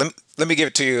fighting the back. Let me give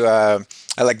it to you.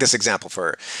 I like this example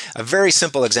for a very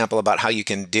simple example about how you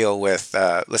can deal with,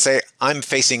 let's say I'm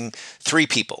facing three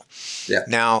people. Yeah.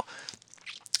 Now,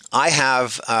 I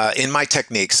have, in my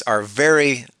techniques,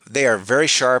 they are very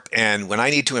sharp, and when I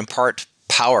need to impart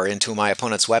power into my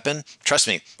opponent's weapon, trust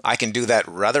me, I can do that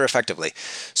rather effectively.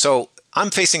 So I'm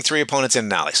facing three opponents in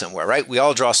an alley somewhere, right? We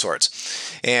all draw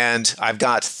swords. And I've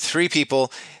got three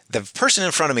people. The person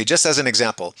in front of me, just as an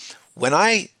example, when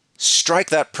I strike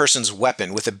that person's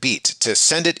weapon with a beat to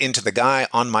send it into the guy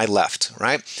on my left,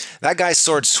 right? That guy's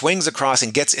sword swings across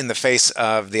and gets in the face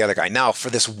of the other guy. Now, for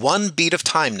this one beat of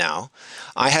time now,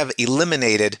 I have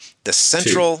eliminated the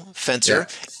central fencer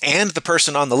and the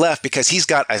person on the left, because he's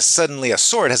got suddenly a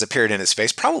sword has appeared in his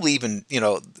face, probably even,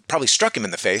 probably struck him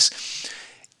in the face.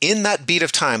 In that beat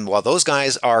of time, while those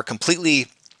guys are completely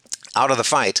out of the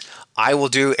fight, I will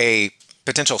do a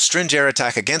potential string air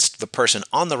attack against the person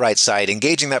on the right side,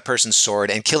 engaging that person's sword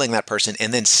and killing that person,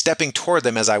 and then stepping toward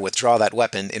them as I withdraw that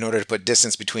weapon in order to put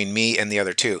distance between me and the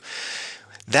other two.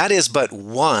 That is but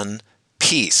one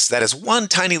piece. That is one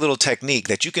tiny little technique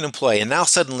that you can employ, and now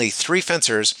suddenly three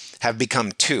fencers have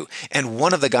become two, and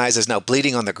one of the guys is now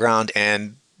bleeding on the ground,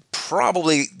 and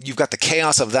probably you've got the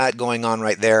chaos of that going on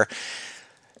right there.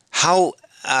 How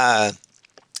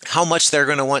much they're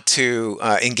going to want to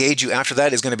engage you after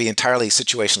that is going to be entirely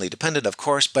situationally dependent, of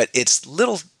course, but it's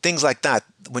little things like that.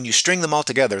 When you string them all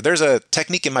together, there's a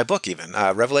technique in my book even,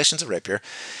 Revelations of Rapier,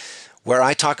 where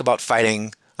I talk about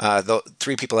fighting the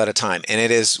three people at a time, and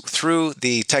it is through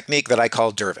the technique that I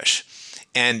call dervish.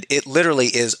 And it literally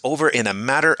is over in a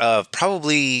matter of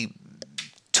probably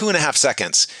 2.5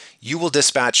 seconds. You will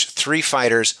dispatch three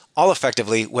fighters all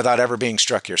effectively without ever being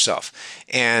struck yourself.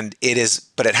 And it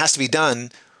has to be done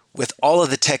with all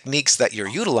of the techniques that you're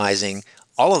utilizing.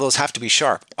 All of those have to be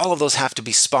sharp. All of those have to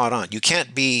be spot on. You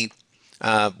can't be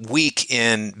weak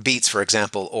in beats, for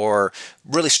example, or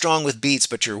really strong with beats,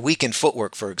 but you're weak in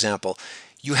footwork, for example.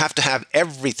 You have to have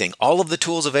everything. All of the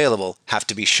tools available have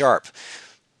to be sharp.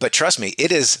 But trust me,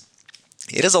 it is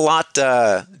a lot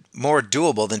more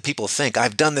doable than people think.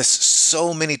 I've done this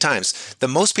so many times. The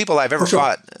most people I've ever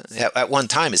fought at one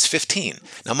time is 15.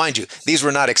 Now, mind you, these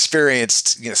were not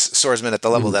experienced swordsmen at the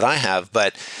level that I have,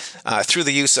 but through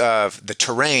the use of the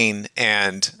terrain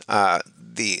and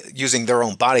using their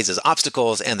own bodies as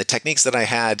obstacles and the techniques that I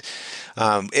had,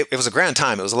 it was a grand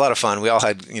time. It was a lot of fun. We all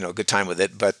had a good time with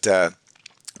it. But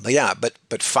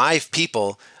 5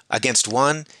 people against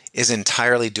one is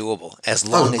entirely doable as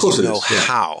long as you know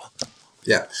how.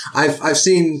 Yeah, I've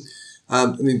seen.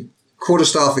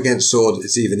 Quarterstaff against sword,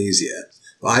 it's even easier.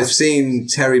 But I've seen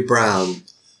Terry Brown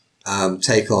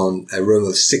take on a room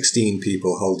of 16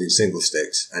 people holding single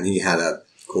sticks, and he had a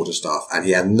quarterstaff, and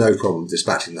he had no problem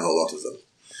dispatching the whole lot of them.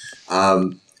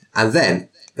 And then,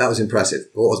 that was impressive.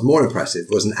 What was more impressive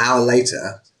was an hour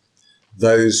later,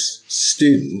 those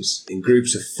students in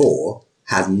groups of 4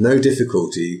 had no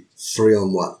difficulty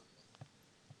 3-on-1.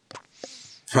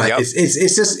 Right? Yep.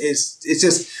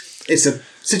 It's a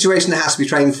situation that has to be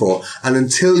trained for, and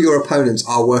until your opponents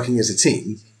are working as a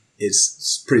team,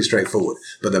 it's pretty straightforward.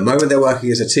 But the moment they're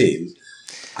working as a team,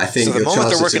 I think so the moment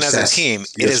they're working as a team,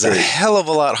 it is a hell of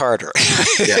a lot harder.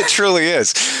 Yeah. It truly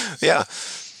is. Yeah.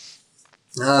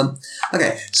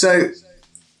 Okay, so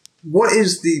what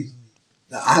is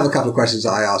I have a couple of questions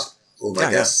that I ask all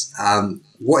my guests. Yeah.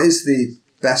 What is the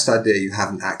best idea you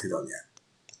haven't acted on yet?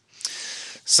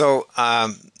 So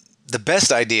the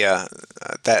best idea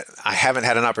that I haven't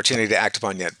had an opportunity to act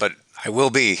upon yet, but I will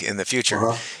be in the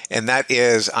future, and that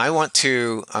is I want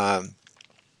to, and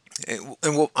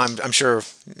I'm sure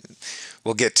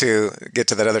we'll get to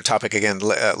that other topic again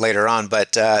later on,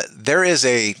 but there is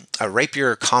a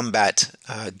rapier combat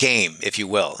game, if you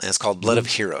will, and it's called Blood of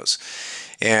Heroes.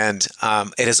 And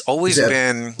it has always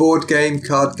been... board game,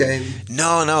 card game?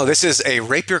 No. This is a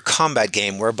rapier combat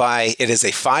game whereby it is a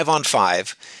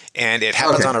 5-on-5, and it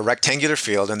happens on a rectangular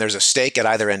field, and there's a stake at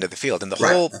either end of the field. And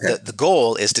the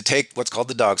goal is to take what's called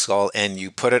the dog skull, and you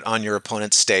put it on your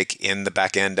opponent's stake in the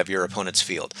back end of your opponent's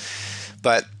field.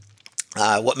 But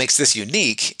what makes this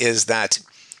unique is that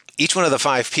each one of the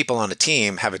 5 people on a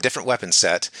team have a different weapon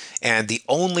set, and the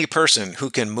only person who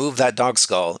can move that dog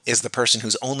skull is the person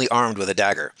who's only armed with a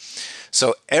dagger.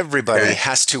 So everybody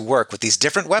has to work with these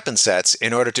different weapon sets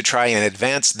in order to try and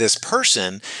advance this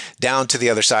person down to the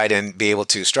other side and be able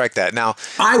to strike that. Now,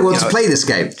 I want to play this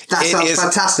game. That sounds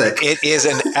fantastic. It is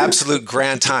an absolute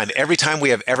grand time. Every time we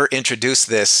have ever introduced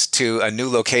this to a new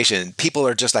location, people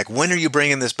are just like, when are you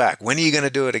bringing this back? When are you going to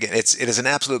do it again? It is an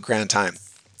absolute grand time.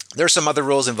 There's some other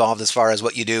rules involved as far as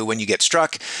what you do when you get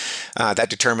struck. That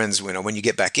determines when you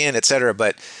get back in, etc.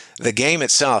 But the game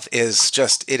itself is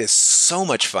it is so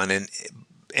much fun,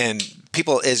 and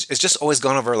people it's just always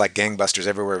gone over like gangbusters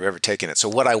everywhere I've ever taken it. So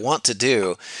what I want to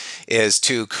do is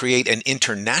to create an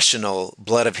international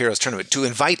Blood of Heroes tournament, to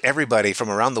invite everybody from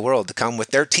around the world to come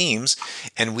with their teams,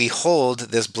 and we hold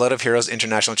this Blood of Heroes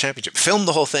International Championship. Film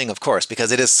the whole thing, of course,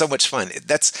 because it is so much fun.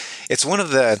 It's one of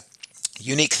the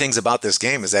unique things about this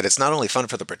game is that it's not only fun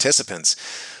for the participants,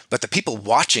 but the people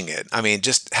watching it, I mean,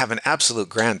 just have an absolute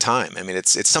grand time. I mean,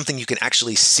 it's something you can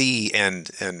actually see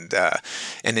and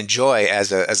enjoy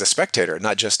as a spectator,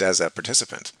 not just as a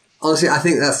participant. Honestly, I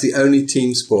think that's the only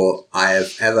team sport I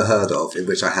have ever heard of in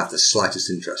which I have the slightest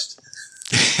interest.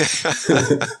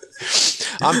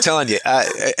 I'm telling you,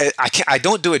 I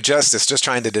don't do it justice just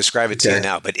trying to describe it to you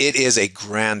now, but it is a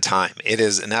grand time. It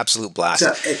is an absolute blast.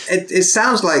 So it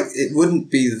sounds like it wouldn't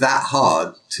be that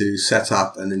hard to set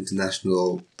up an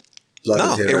international Blood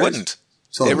of Heroes. No, it wouldn't.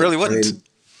 It really wouldn't. I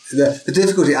mean, the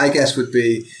difficulty, I guess, would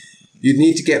be you'd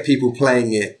need to get people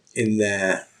playing it in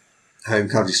their home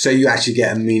country, so you actually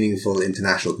get a meaningful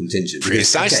international contingent.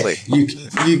 Precisely.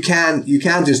 You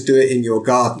can just do it in your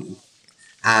garden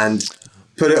and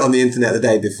put it on the internet the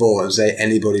day before and say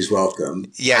anybody's welcome.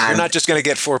 Yeah, you're not just going to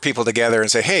get 4 people together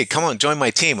and say, hey, come on, join my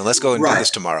team and let's go and do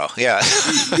this tomorrow. Yeah.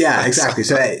 Yeah, exactly.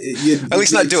 So at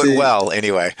least not do it well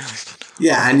anyway.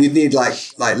 Yeah, and you'd need like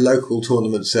local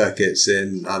tournament circuits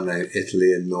in, I don't know,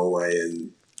 Italy and Norway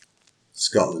and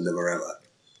Scotland and wherever.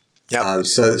 Yeah.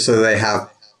 So they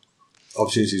have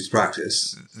opportunities to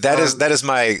practice. That is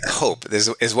my hope,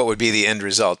 is what would be the end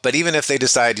result. But even if they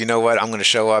decide, you know what, I'm going to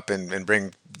show up and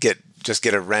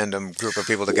get a random group of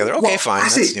people together. Okay, fine.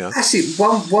 Actually,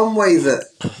 one way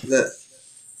that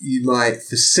you might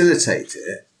facilitate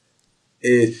it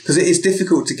is because it is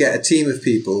difficult to get a team of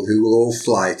people who will all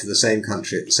fly to the same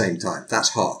country at the same time. That's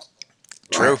hard.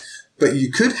 True. Right? But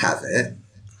you could have it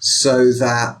so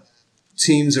that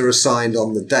teams are assigned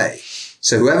on the day.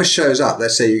 So whoever shows up,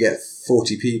 let's say you get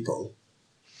 40 people,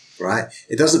 right?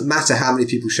 It doesn't matter how many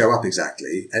people show up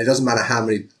exactly, and it doesn't matter how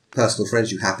many personal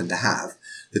friends you happen to have.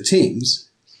 The teams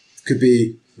could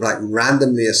be like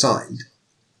randomly assigned,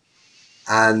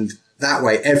 and that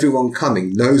way everyone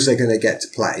coming knows they're going to get to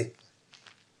play.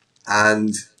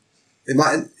 And it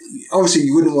might, obviously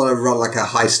you wouldn't want to run like a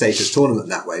high status tournament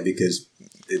that way because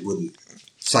it wouldn't,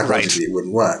 psychologically it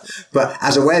wouldn't work. But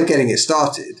as a way of getting it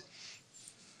started,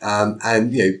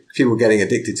 and people getting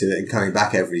addicted to it and coming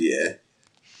back every year,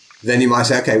 then you might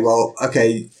say,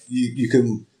 you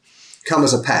can come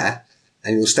as a pair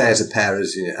and you'll stay as a pair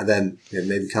and then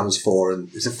maybe come as 4, and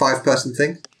it's a 5-person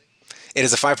thing. It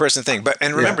is a 5-person thing,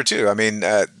 and remember too, I mean,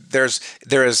 there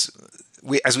is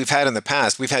as we've had in the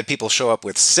past, we've had people show up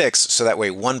with 6, so that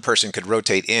way one person could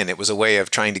rotate in. It was a way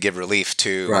of trying to give relief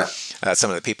to Right. some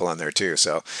of the people on there too.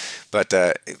 So, but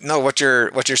no, what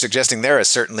you're suggesting there is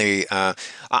certainly.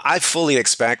 I fully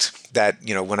expect that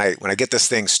when I get this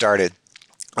thing started.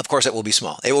 Of course, it will be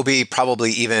small. It will be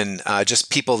probably even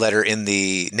just people that are in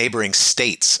the neighboring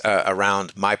states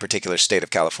around my particular state of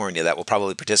California that will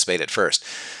probably participate at first.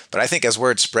 But I think as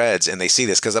word spreads and they see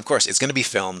this, because of course it's going to be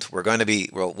filmed,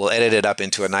 we'll edit it up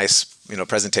into a nice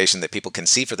presentation that people can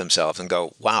see for themselves and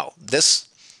go, wow, this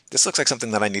looks like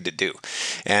something that I need to do.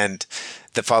 And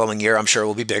the following year, I'm sure it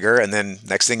will be bigger. And then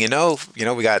next thing you know,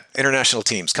 we got international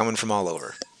teams coming from all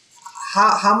over.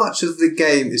 How much of the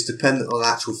game is dependent on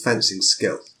actual fencing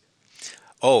skill?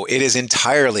 Oh, it is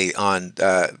entirely on,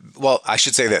 I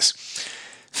should say this.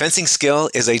 Fencing skill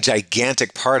is a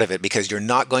gigantic part of it because you're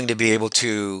not going to be able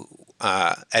to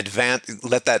let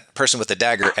that person with the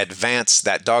dagger advance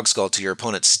that dog skull to your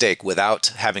opponent's stake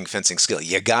without having fencing skill.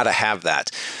 You got to have that.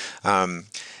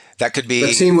 That could be.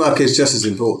 But teamwork is just as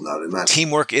important, I would imagine.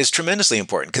 Teamwork is tremendously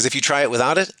important because if you try it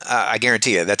without it, I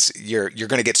guarantee you you're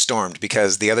going to get stormed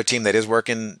because the other team that is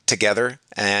working together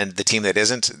and the team that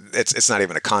isn't, it's not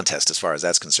even a contest as far as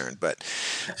that's concerned. But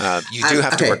you do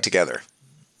have to work together.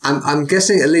 I'm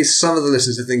guessing at least some of the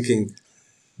listeners are thinking,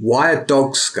 why a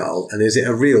dog skull, and is it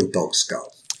a real dog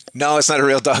skull? No, it's not a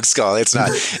real dog skull. It's not.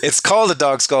 It's called a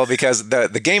dog skull because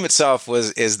the game itself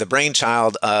is the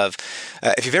brainchild of.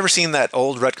 If you've ever seen that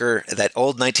old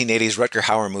 1980s Rutger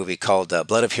Hauer movie called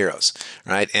Blood of Heroes,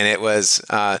 right? And it was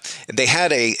they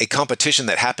had a competition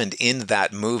that happened in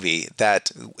that movie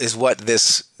that is what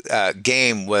this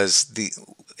game is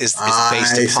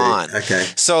based upon. Okay.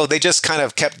 So they just kind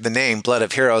of kept the name Blood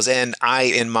of Heroes. And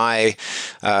we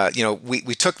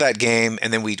took that game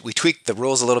and then we tweaked the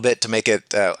rules a little bit to make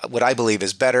it what I believe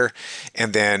is better.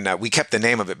 And then we kept the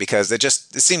name of it because it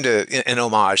seemed an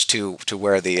homage to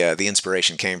where the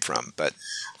inspiration came from. But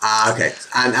okay.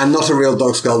 And not a real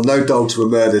dog skull. No dogs were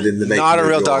murdered in the making. Not a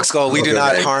real dog skull. We do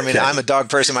not harm it. Okay. I'm a dog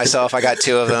person myself. I got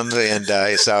 2 of them, and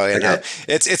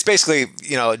it's basically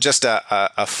just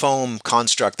a foam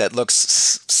construct that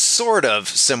looks sort of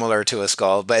similar to a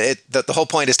skull. But the whole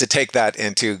point is to take that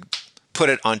and to put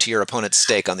it onto your opponent's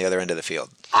stake on the other end of the field.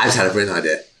 I just had a brilliant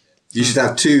idea. You should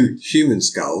have 2 human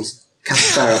skulls,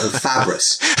 Capybara and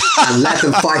Fabris, and let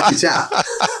them fight each out.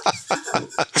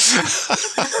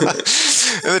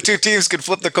 And the 2 teams could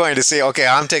flip the coin to see, okay,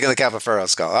 I'm taking the Capybara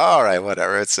skull. All right,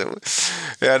 whatever. I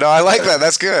like that.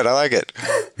 That's good. I like it.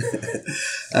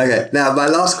 Okay, now my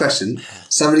last question.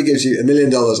 Somebody gives you $1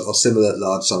 million or similar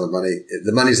large sum of money.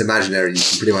 The money's imaginary. You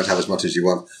can pretty much have as much as you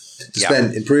want to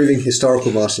spend improving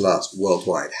historical martial arts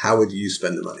worldwide. How would you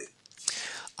spend the money?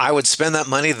 I would spend that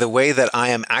money the way that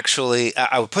I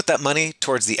would put that money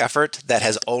towards the effort that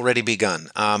has already begun.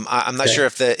 I'm not sure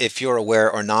if you're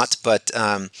aware or not, but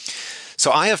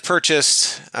so I have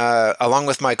purchased, along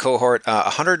with my cohort,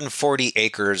 140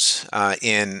 acres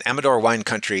in Amador wine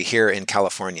country here in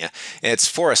California. It's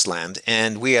forest land,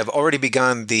 and we have already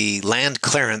begun the land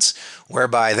clearance,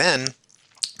 whereby then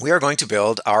we are going to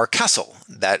build our castle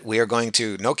that we are going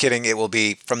to, no kidding, it will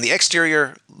be from the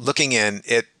exterior looking in,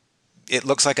 it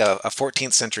looks like a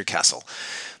 14th century castle.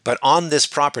 But on this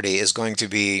property is going to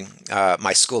be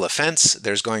my school of fence.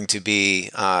 There's going to be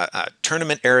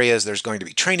tournament areas. There's going to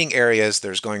be training areas.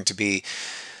 There's going to be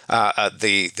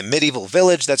the medieval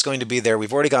village that's going to be there.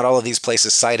 We've already got all of these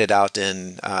places sited out,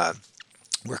 and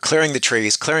we're clearing the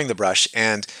trees, clearing the brush.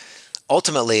 And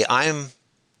ultimately, I'm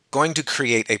going to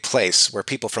create a place where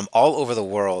people from all over the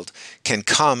world can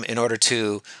come in order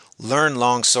to learn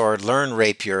longsword, learn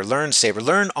rapier, learn saber,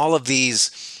 learn all of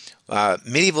these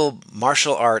medieval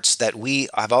martial arts that we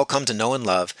have all come to know and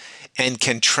love, and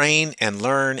can train and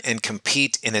learn and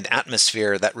compete in an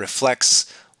atmosphere that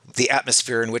reflects the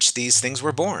atmosphere in which these things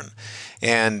were born.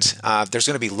 And there's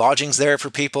going to be lodgings there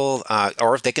for people,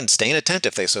 or if they can stay in a tent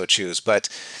if they so choose. But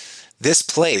this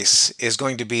place is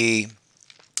going to be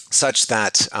such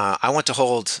that I want to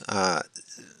hold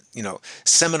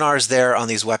seminars there on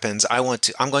these weapons.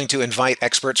 I'm going to invite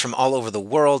experts from all over the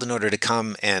world in order to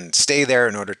come and stay there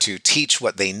in order to teach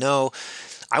what they know.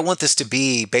 I want this to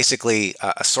be basically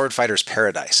a sword fighter's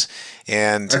paradise.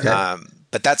 And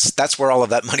but that's where all of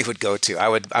that money would go to. I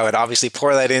would obviously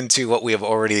pour that into what we have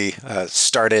already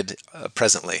started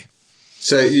presently.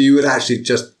 So you would actually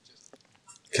just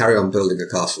carry on building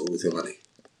a castle with your money?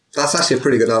 That's actually a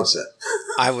pretty good answer.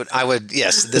 I would,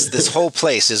 yes. This whole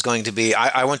place is going to be.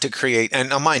 I want to create, and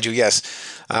mind you, yes,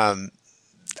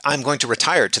 I'm going to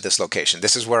retire to this location.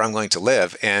 This is where I'm going to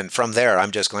live, and from there,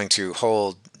 I'm just going to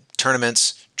hold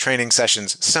tournaments, training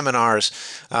sessions, seminars.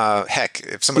 Heck,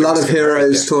 if somebody Blood wants of to get married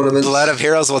Heroes there, tournaments. Blood of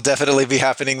Heroes will definitely be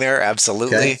happening there.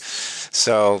 Absolutely. Okay.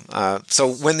 So,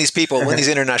 when these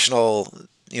international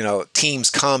teams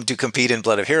come to compete in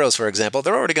Blood of Heroes, for example,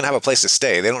 they're already going to have a place to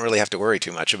stay. They don't really have to worry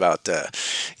too much about,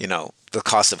 the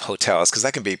cost of hotels, because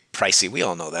that can be pricey. We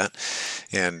all know that.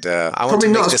 And I want Probably to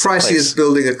make not as this a pricey place. as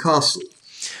building a castle.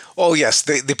 Oh yes,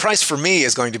 the price for me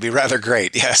is going to be rather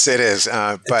great. Yes, it is.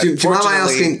 But Do you mind my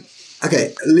fortunately, asking?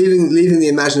 Okay, leaving the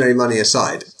imaginary money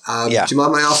aside, Yeah. do you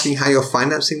mind my asking how you're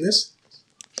financing this?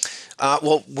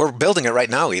 well, we're building it right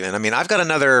now. Even, I mean, I've got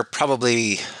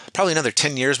probably another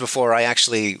 10 years before I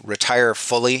actually retire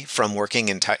fully from working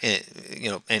and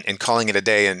calling it a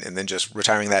day, and then just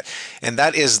retiring that. And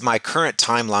that is my current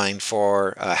timeline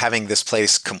for having this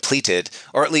place completed,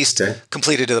 or at least Okay.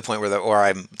 completed to the point where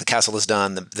the castle is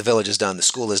done, the village is done, the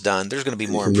school is done. There's going to be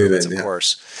more can move improvements, in, of yeah.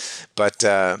 course, but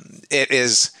it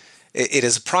is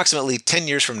approximately 10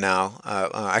 years from now,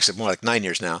 actually more like 9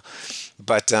 years now.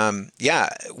 But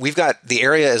we've got the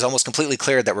area is almost completely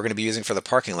cleared that we're going to be using for the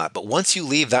parking lot. But once you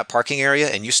leave that parking area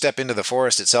and you step into the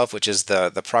forest itself, which is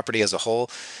the property as a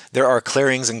whole, there are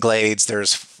clearings and glades.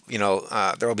 There's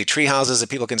there will be tree houses that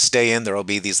people can stay in. There will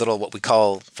be these little, what we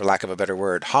call, for lack of a better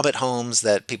word, hobbit homes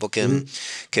that people can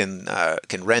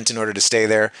rent in order to stay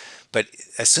there. But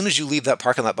as soon as you leave that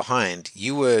parking lot behind,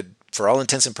 you would, for all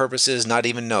intents and purposes, not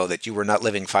even know that you were not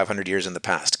living 500 years in the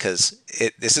past, because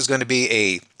this is going to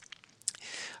be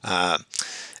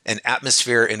an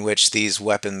atmosphere in which these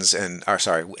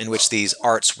in which these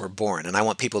arts were born, and I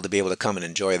want people to be able to come and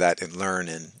enjoy that and learn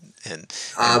and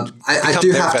I become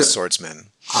do their have best to. swordsmen.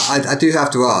 I do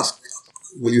have to ask: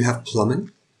 will you have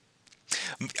plumbing?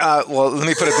 Well, let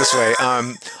me put it this way.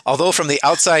 Although from the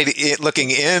outside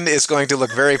looking in is going to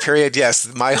look very period,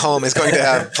 yes, my home is going to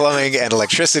have plumbing and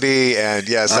electricity, and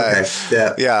yes, Okay.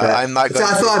 I'm not going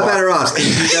I thought I'd better ask.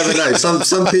 You never know.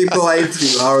 Some people I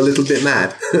interview are a little bit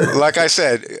mad. Like I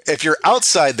said, if you're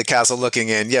outside the castle looking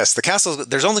in, yes, the castle,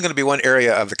 there's only going to be one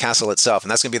area of the castle itself, and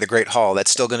that's going to be the Great Hall.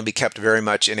 That's still going to be kept very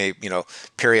much in a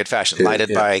period fashion, lighted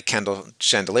by candle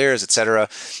chandeliers, etc.,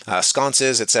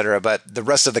 sconces, etc. But the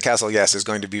rest of the castle, yes, is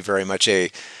going to be very much a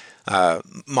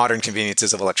modern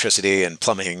conveniences of electricity and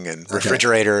plumbing and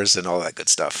refrigerators and all that good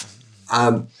stuff.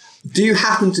 Do you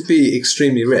happen to be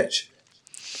extremely rich?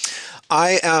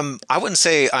 I wouldn't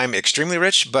say I'm extremely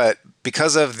rich, but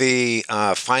because of the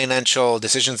financial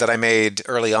decisions that I made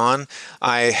early on,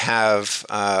 I have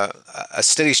a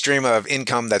steady stream of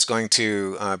income that's going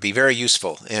to be very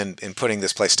useful in putting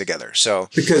this place together. So,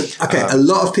 because a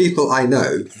lot of people I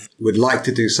know would like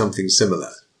to do something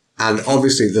similar, and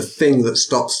obviously the thing that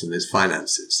stops them is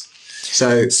finances.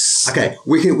 So,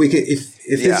 we can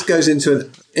if this goes into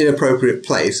an inappropriate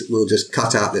place, we'll just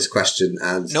cut out this question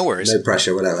and no worries, no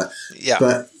pressure, whatever. Yeah.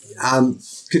 But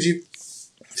could you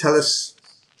tell us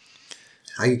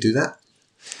how you do that?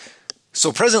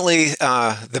 So presently,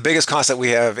 the biggest cost that we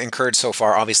have incurred so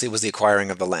far, obviously, was the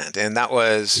acquiring of the land, and that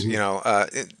was,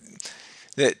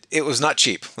 it was not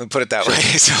cheap. Let me put it that way.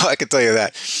 So I can tell you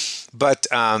that. But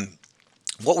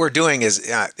what we're doing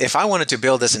is, if I wanted to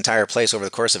build this entire place over the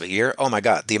course of a year, oh my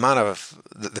God, the amount of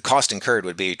the cost incurred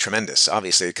would be tremendous,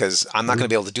 obviously, because I'm not going to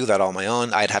be able to do that all on my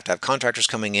own. I'd have to have contractors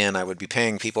coming in. I would be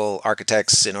paying people,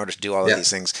 architects, in order to do all of these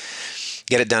things,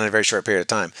 get it done in a very short period of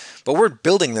time. But we're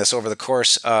building this over the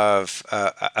course of a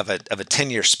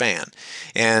 10-year span,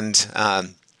 and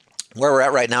where we're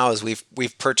at right now is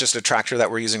we've purchased a tractor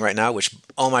that we're using right now, which,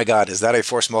 oh my God, is that a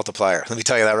force multiplier? Let me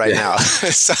tell you that right now.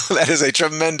 So that is a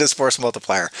tremendous force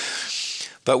multiplier.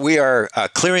 But we are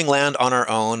clearing land on our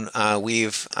own.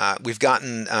 We've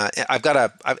gotten.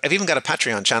 I've even got a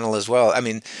Patreon channel as well. I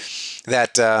mean,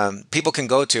 that people can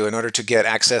go to in order to get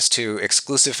access to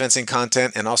exclusive fencing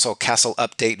content, and also castle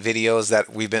update videos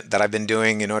that I've been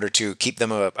doing in order to keep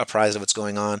them apprised of what's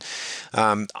going on.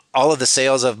 All of the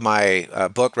sales of my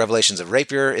book, Revelations of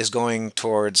Rapier, is going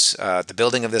towards the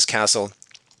building of this castle.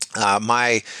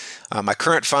 My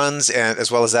current funds, and as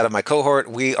well as that of my cohort,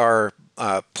 we are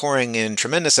pouring in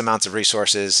tremendous amounts of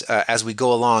resources as we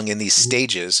go along in these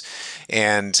stages.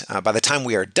 And by the time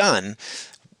we are done,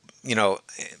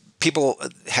 people,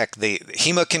 heck, the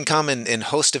HEMA can come and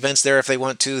host events there if they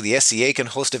want to. The SCA can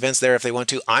host events there if they want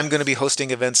to. I'm going to be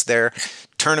hosting events there,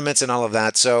 tournaments and all of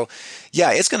that. So,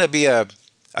 yeah, it's going to be a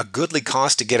goodly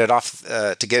cost to get it off,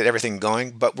 to get everything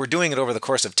going. But we're doing it over the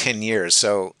course of 10 years.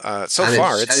 So,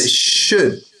 it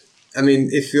should. I mean,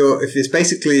 if it's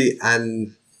basically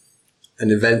an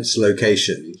events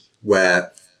location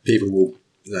where people will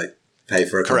pay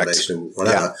for accommodation,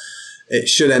 whatever, it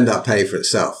should end up paying for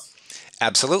itself.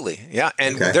 Absolutely, yeah,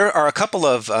 and Okay. there are a couple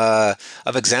of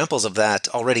examples of that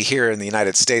already here in the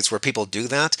United States where people do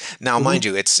that. Now, mind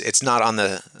you, it's not on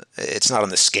the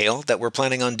scale that we're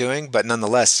planning on doing, but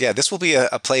nonetheless, yeah, this will be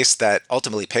a place that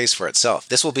ultimately pays for itself.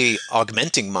 This will be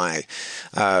augmenting my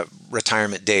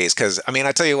retirement days, because I mean,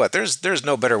 I tell you what, there's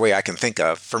no better way I can think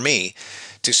of for me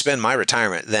to spend my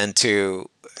retirement than to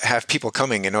have people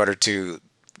coming in order to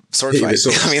sword fight.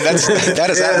 I mean,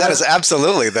 that is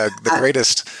absolutely the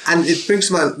greatest. And it brings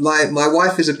my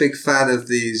wife is a big fan of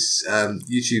these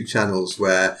YouTube channels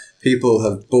where people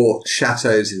have bought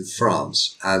chateaus in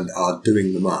France and are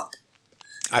doing them up.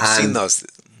 I've seen those.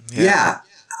 Yeah,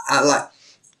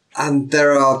 and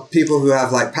there are people who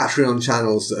have like Patreon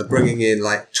channels that are bringing in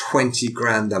like 20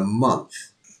 grand a month.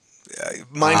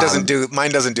 Mine doesn't do that. No.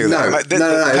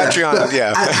 Patreon,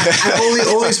 yeah. And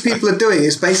all these people are doing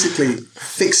is basically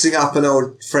fixing up an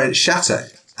old French chateau.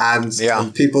 And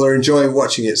people are enjoying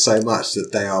watching it so much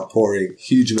that they are pouring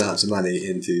huge amounts of money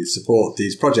into support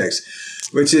these projects,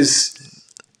 which is...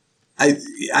 I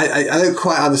don't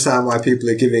quite understand why people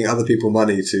are giving other people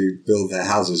money to build their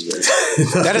houses with.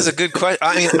 That is a good question.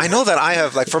 I mean, I know that I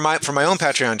have, like, for my own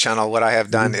Patreon channel, what I have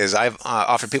done is I've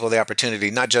offered people the opportunity,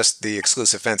 not just the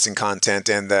exclusive fencing content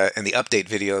and the update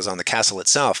videos on the castle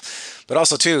itself, but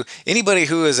also too anybody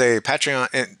who is a Patreon.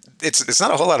 And it's not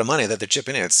a whole lot of money that they're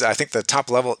chipping in. I think the top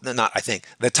level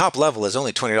is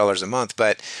only $20 a month.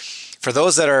 But for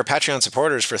those that are Patreon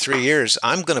supporters for 3 years,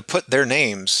 I'm going to put their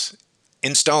names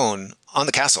in stone on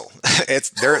the castle. It's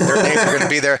their names are going to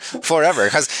be there forever.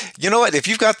 Because you know what, if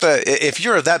you're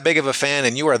that big of a fan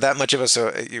and you are that much of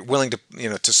you're willing to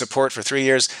to support for 3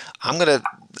 years, I'm gonna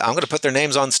put their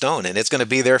names on stone, and it's going to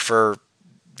be there for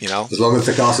as long as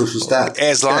the castle should stand.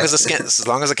 As long as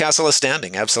the castle is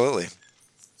standing, absolutely.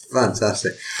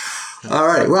 Fantastic. All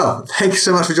right. Well, thank you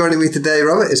so much for joining me today,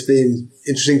 Robert. It's been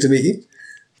interesting to meet you.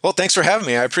 Well, thanks for having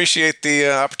me. I appreciate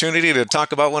the opportunity to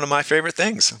talk about one of my favorite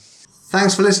things.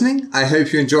 Thanks for listening. I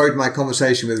hope you enjoyed my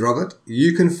conversation with Robert.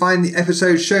 You can find the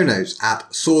episode show notes at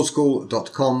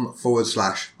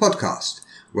swordschool.com/podcast,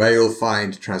 where you'll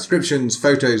find transcriptions,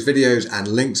 photos, videos, and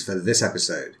links for this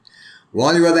episode.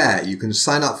 While you are there, you can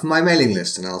sign up for my mailing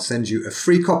list and I'll send you a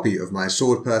free copy of my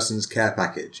Sword Person's Care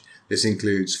Package. This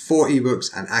includes 4 ebooks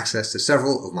and access to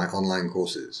several of my online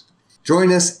courses.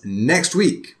 Join us next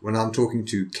week when I'm talking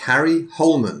to Carrie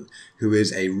Holman, who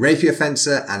is a rapier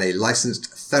fencer and a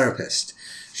licensed therapist.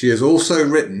 She has also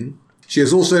written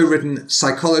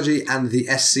Psychology and the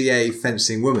SCA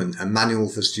Fencing Woman, a manual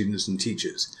for students and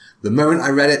teachers. The moment I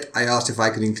read it, I asked if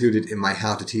I could include it in my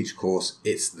How to Teach course.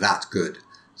 It's that good.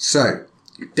 So,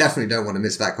 you definitely don't want to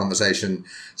miss that conversation.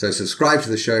 So subscribe to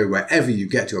the show wherever you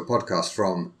get your podcast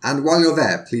from. And while you're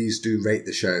there, please do rate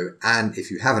the show. And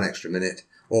if you have an extra minute,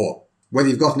 or whether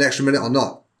you've got an extra minute or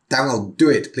not, damn well do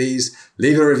it, please.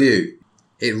 Leave a review.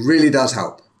 It really does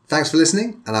help. Thanks for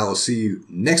listening, and I will see you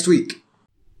next week.